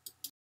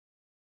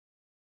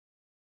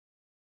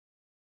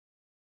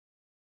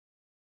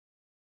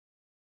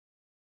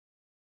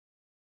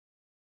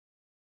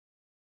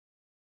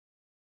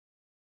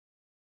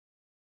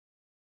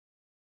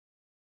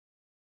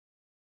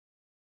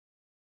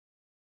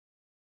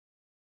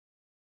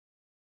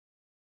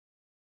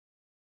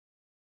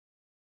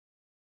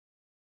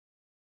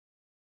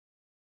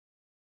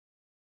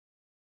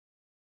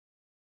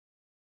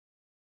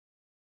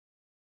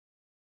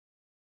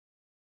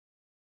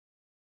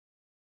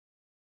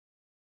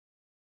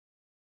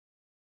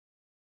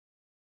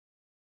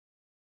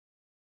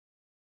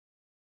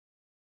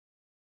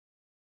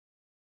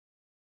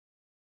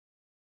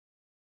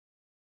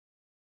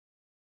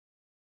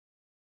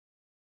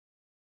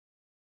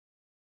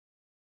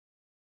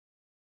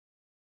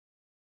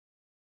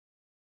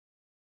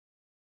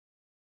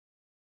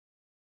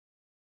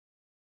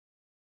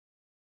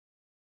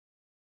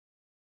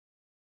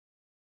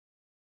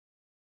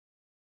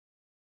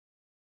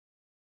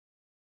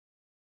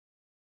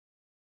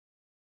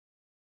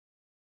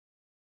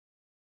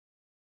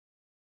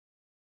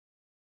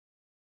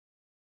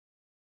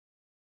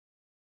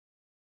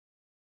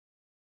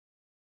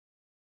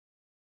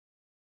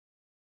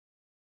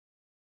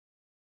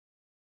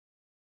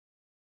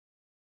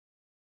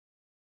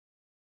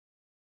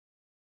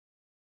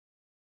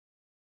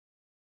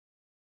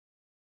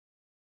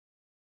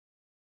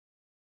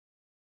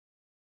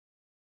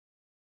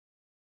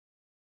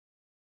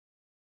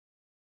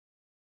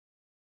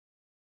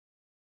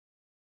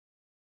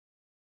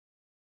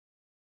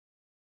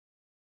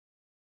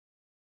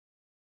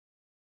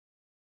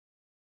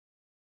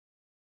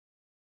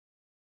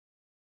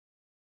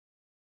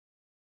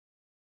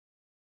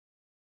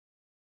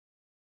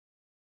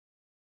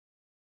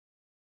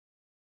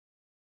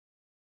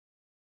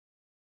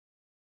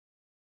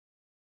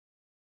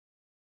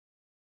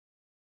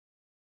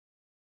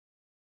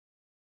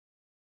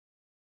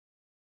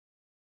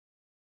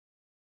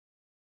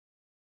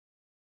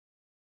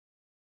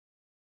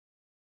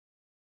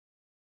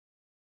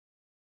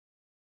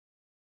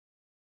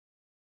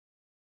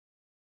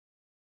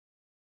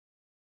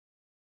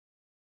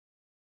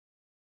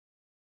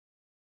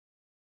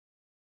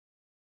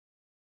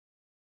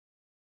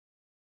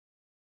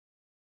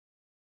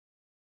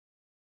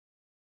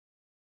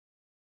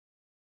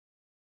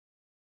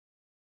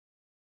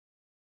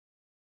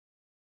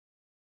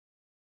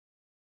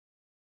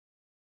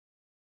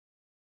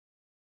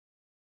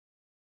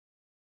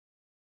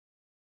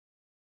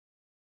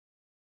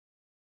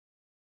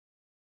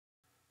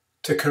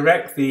 To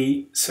correct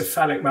the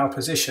cephalic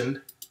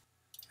malposition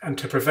and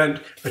to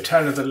prevent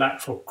return of the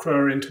lateral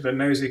crura into the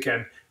nose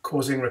again,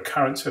 causing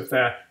recurrence of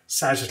their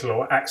sagittal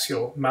or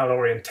axial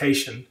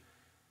malorientation,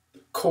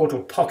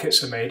 caudal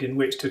pockets are made in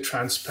which to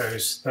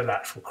transpose the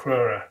lateral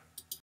crura.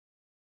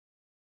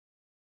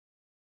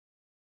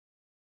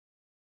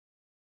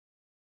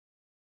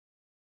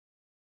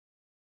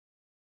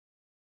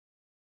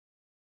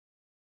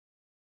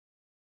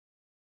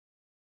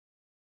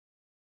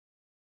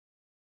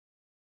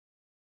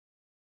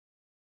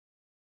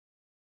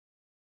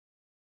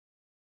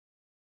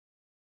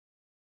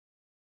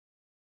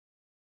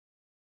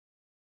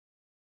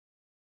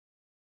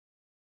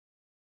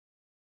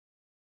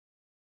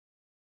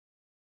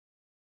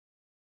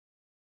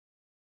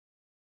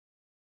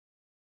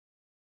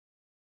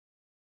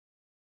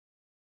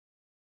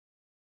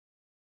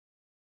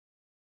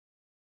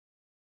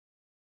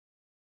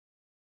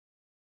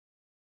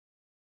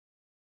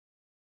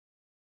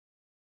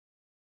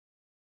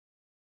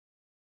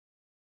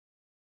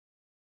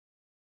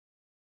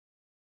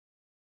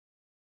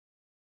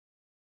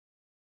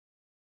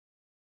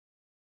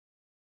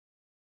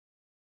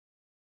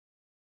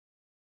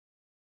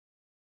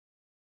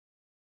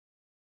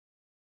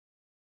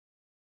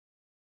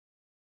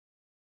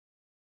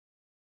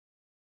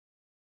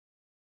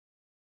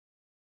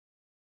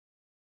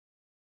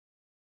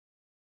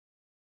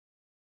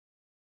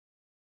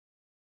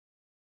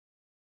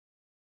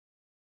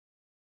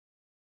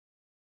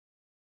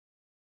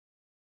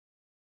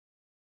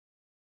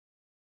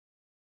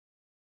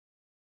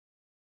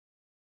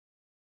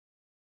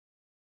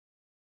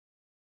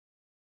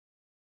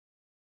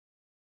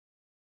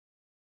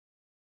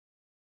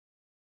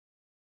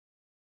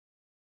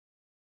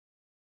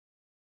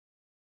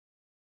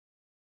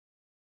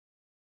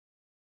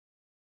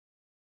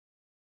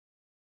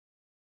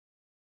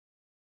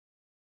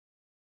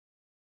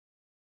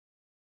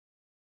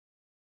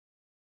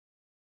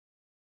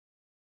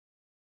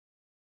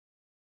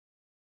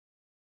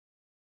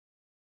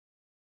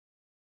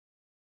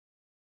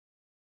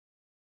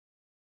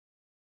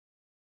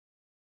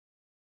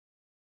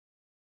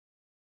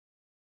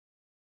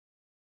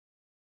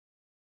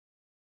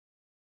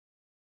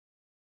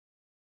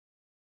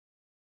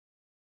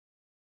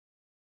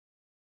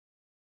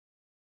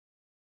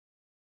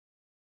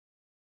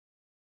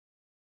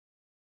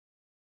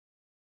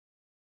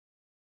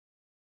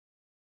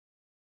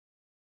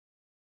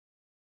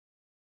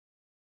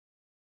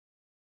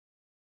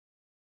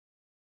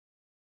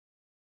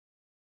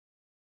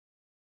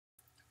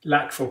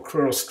 Lateral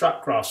crural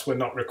strut grafts were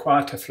not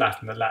required to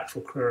flatten the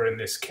lateral crura in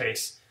this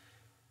case.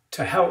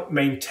 To help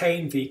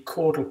maintain the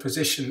caudal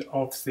position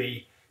of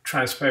the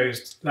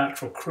transposed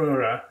lateral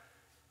crura,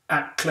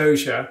 at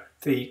closure,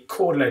 the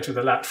caudal edge of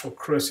the lateral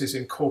crus is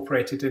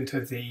incorporated into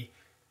the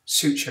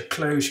suture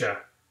closure.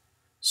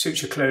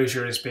 Suture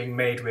closure is being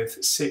made with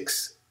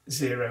 6-0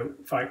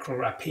 vicryl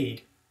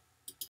rapide.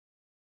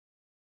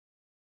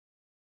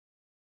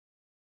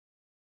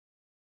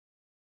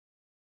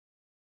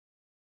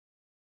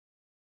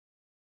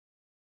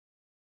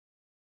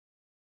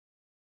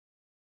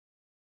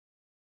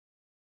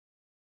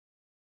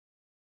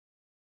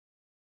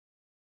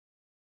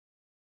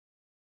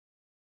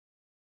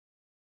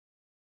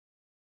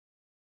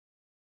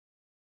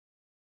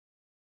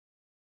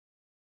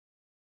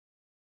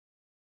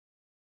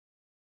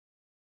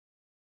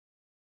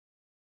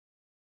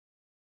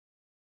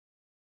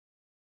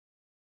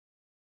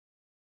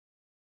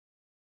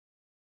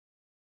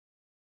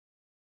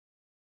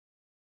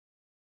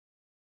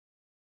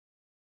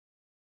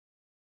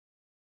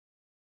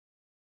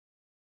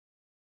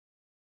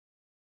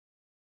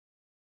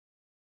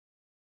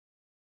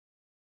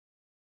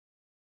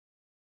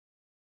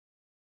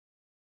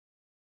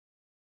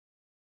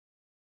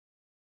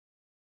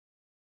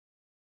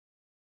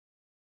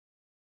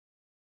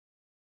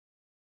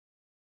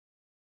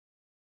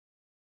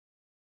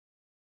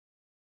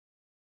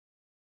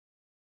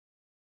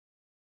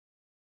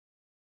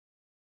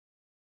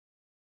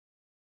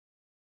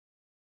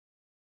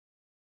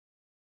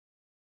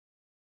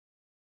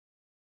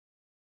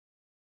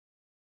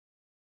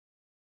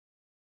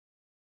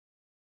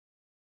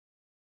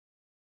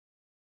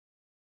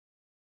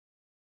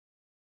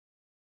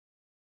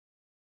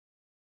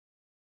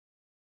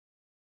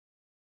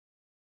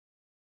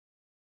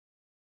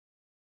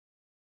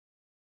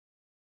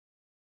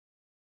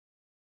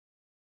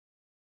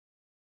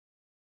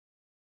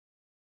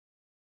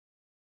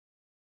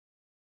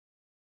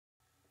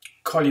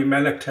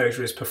 Columellar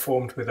closure is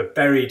performed with a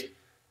buried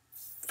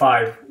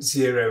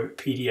 5-0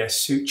 PDS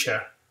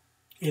suture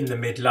in the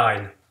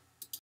midline.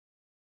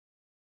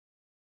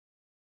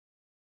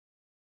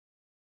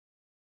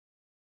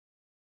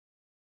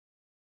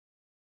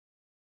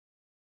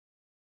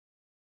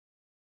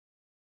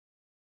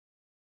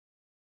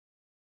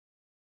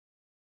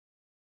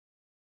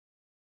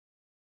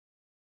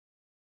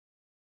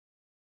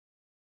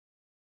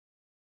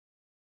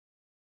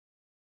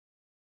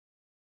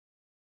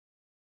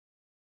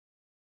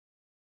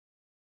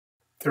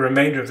 The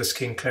remainder of the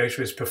skin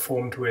closure is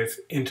performed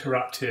with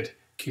interrupted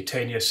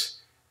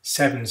cutaneous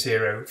 70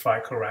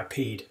 Vical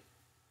Rapide.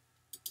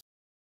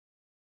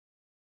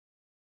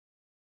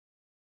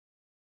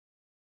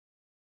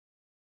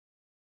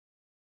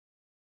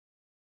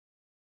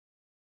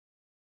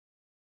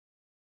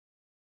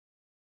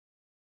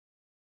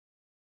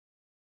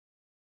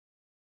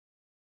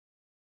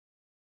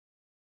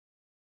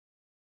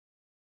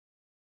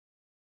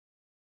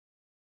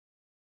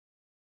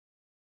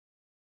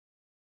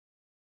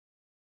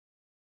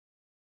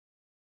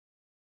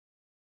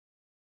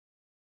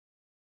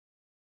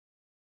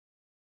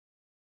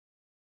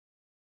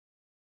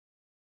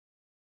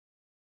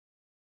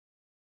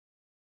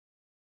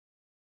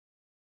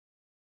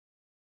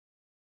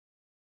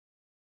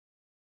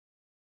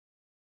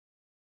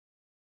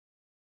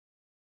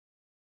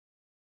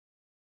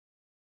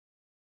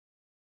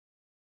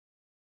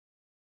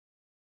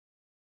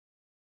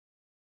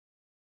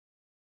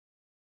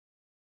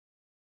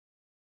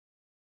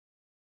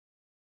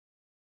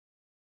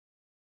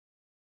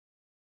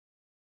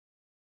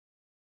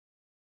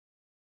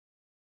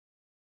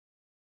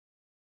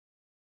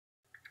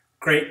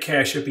 Great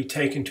care should be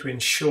taken to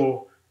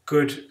ensure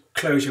good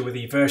closure with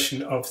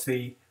eversion of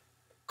the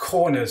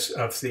corners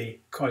of the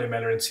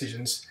columellar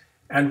incisions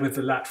and with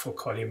the lateral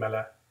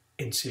columellar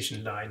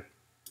incision line.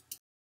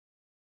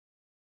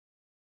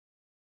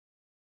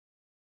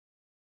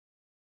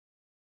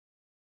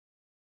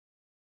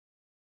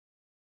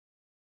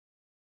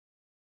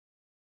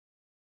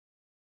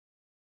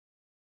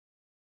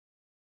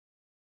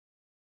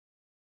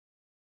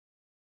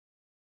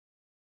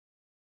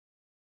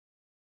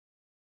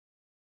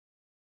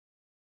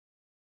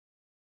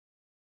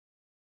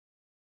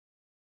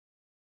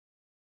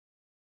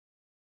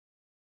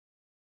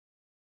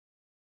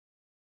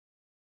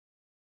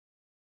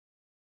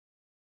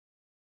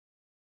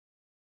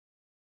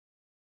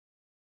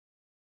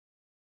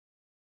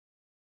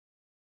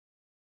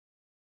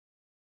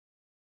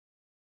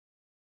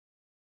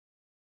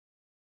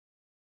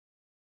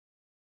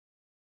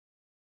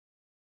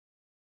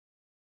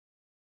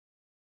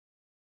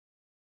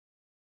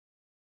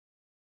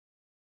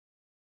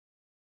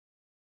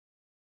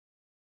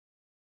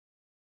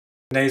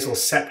 The nasal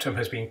septum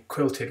has been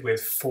quilted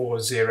with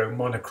 4-0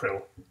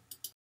 monocryl.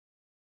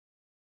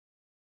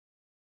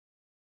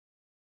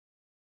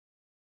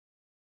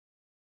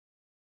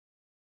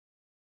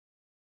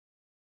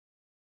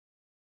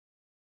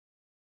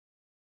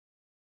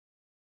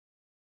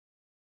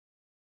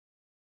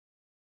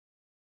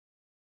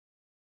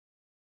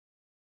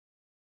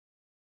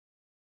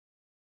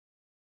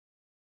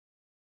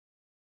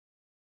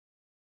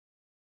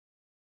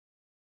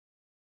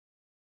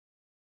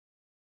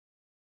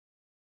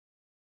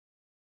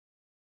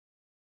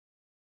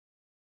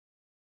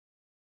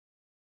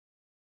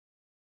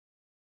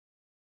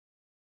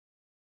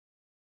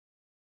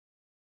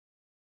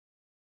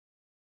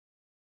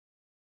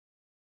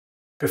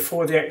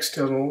 Before the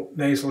external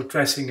nasal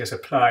dressing is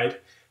applied,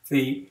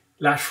 the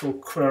lateral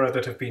crura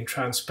that have been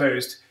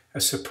transposed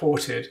are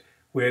supported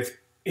with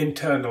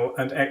internal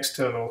and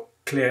external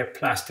clear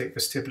plastic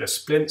vestibular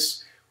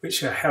splints,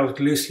 which are held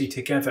loosely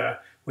together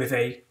with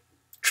a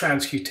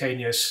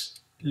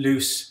transcutaneous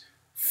loose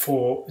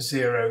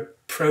 4-0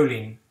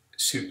 proline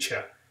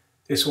suture.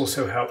 This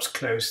also helps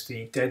close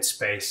the dead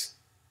space.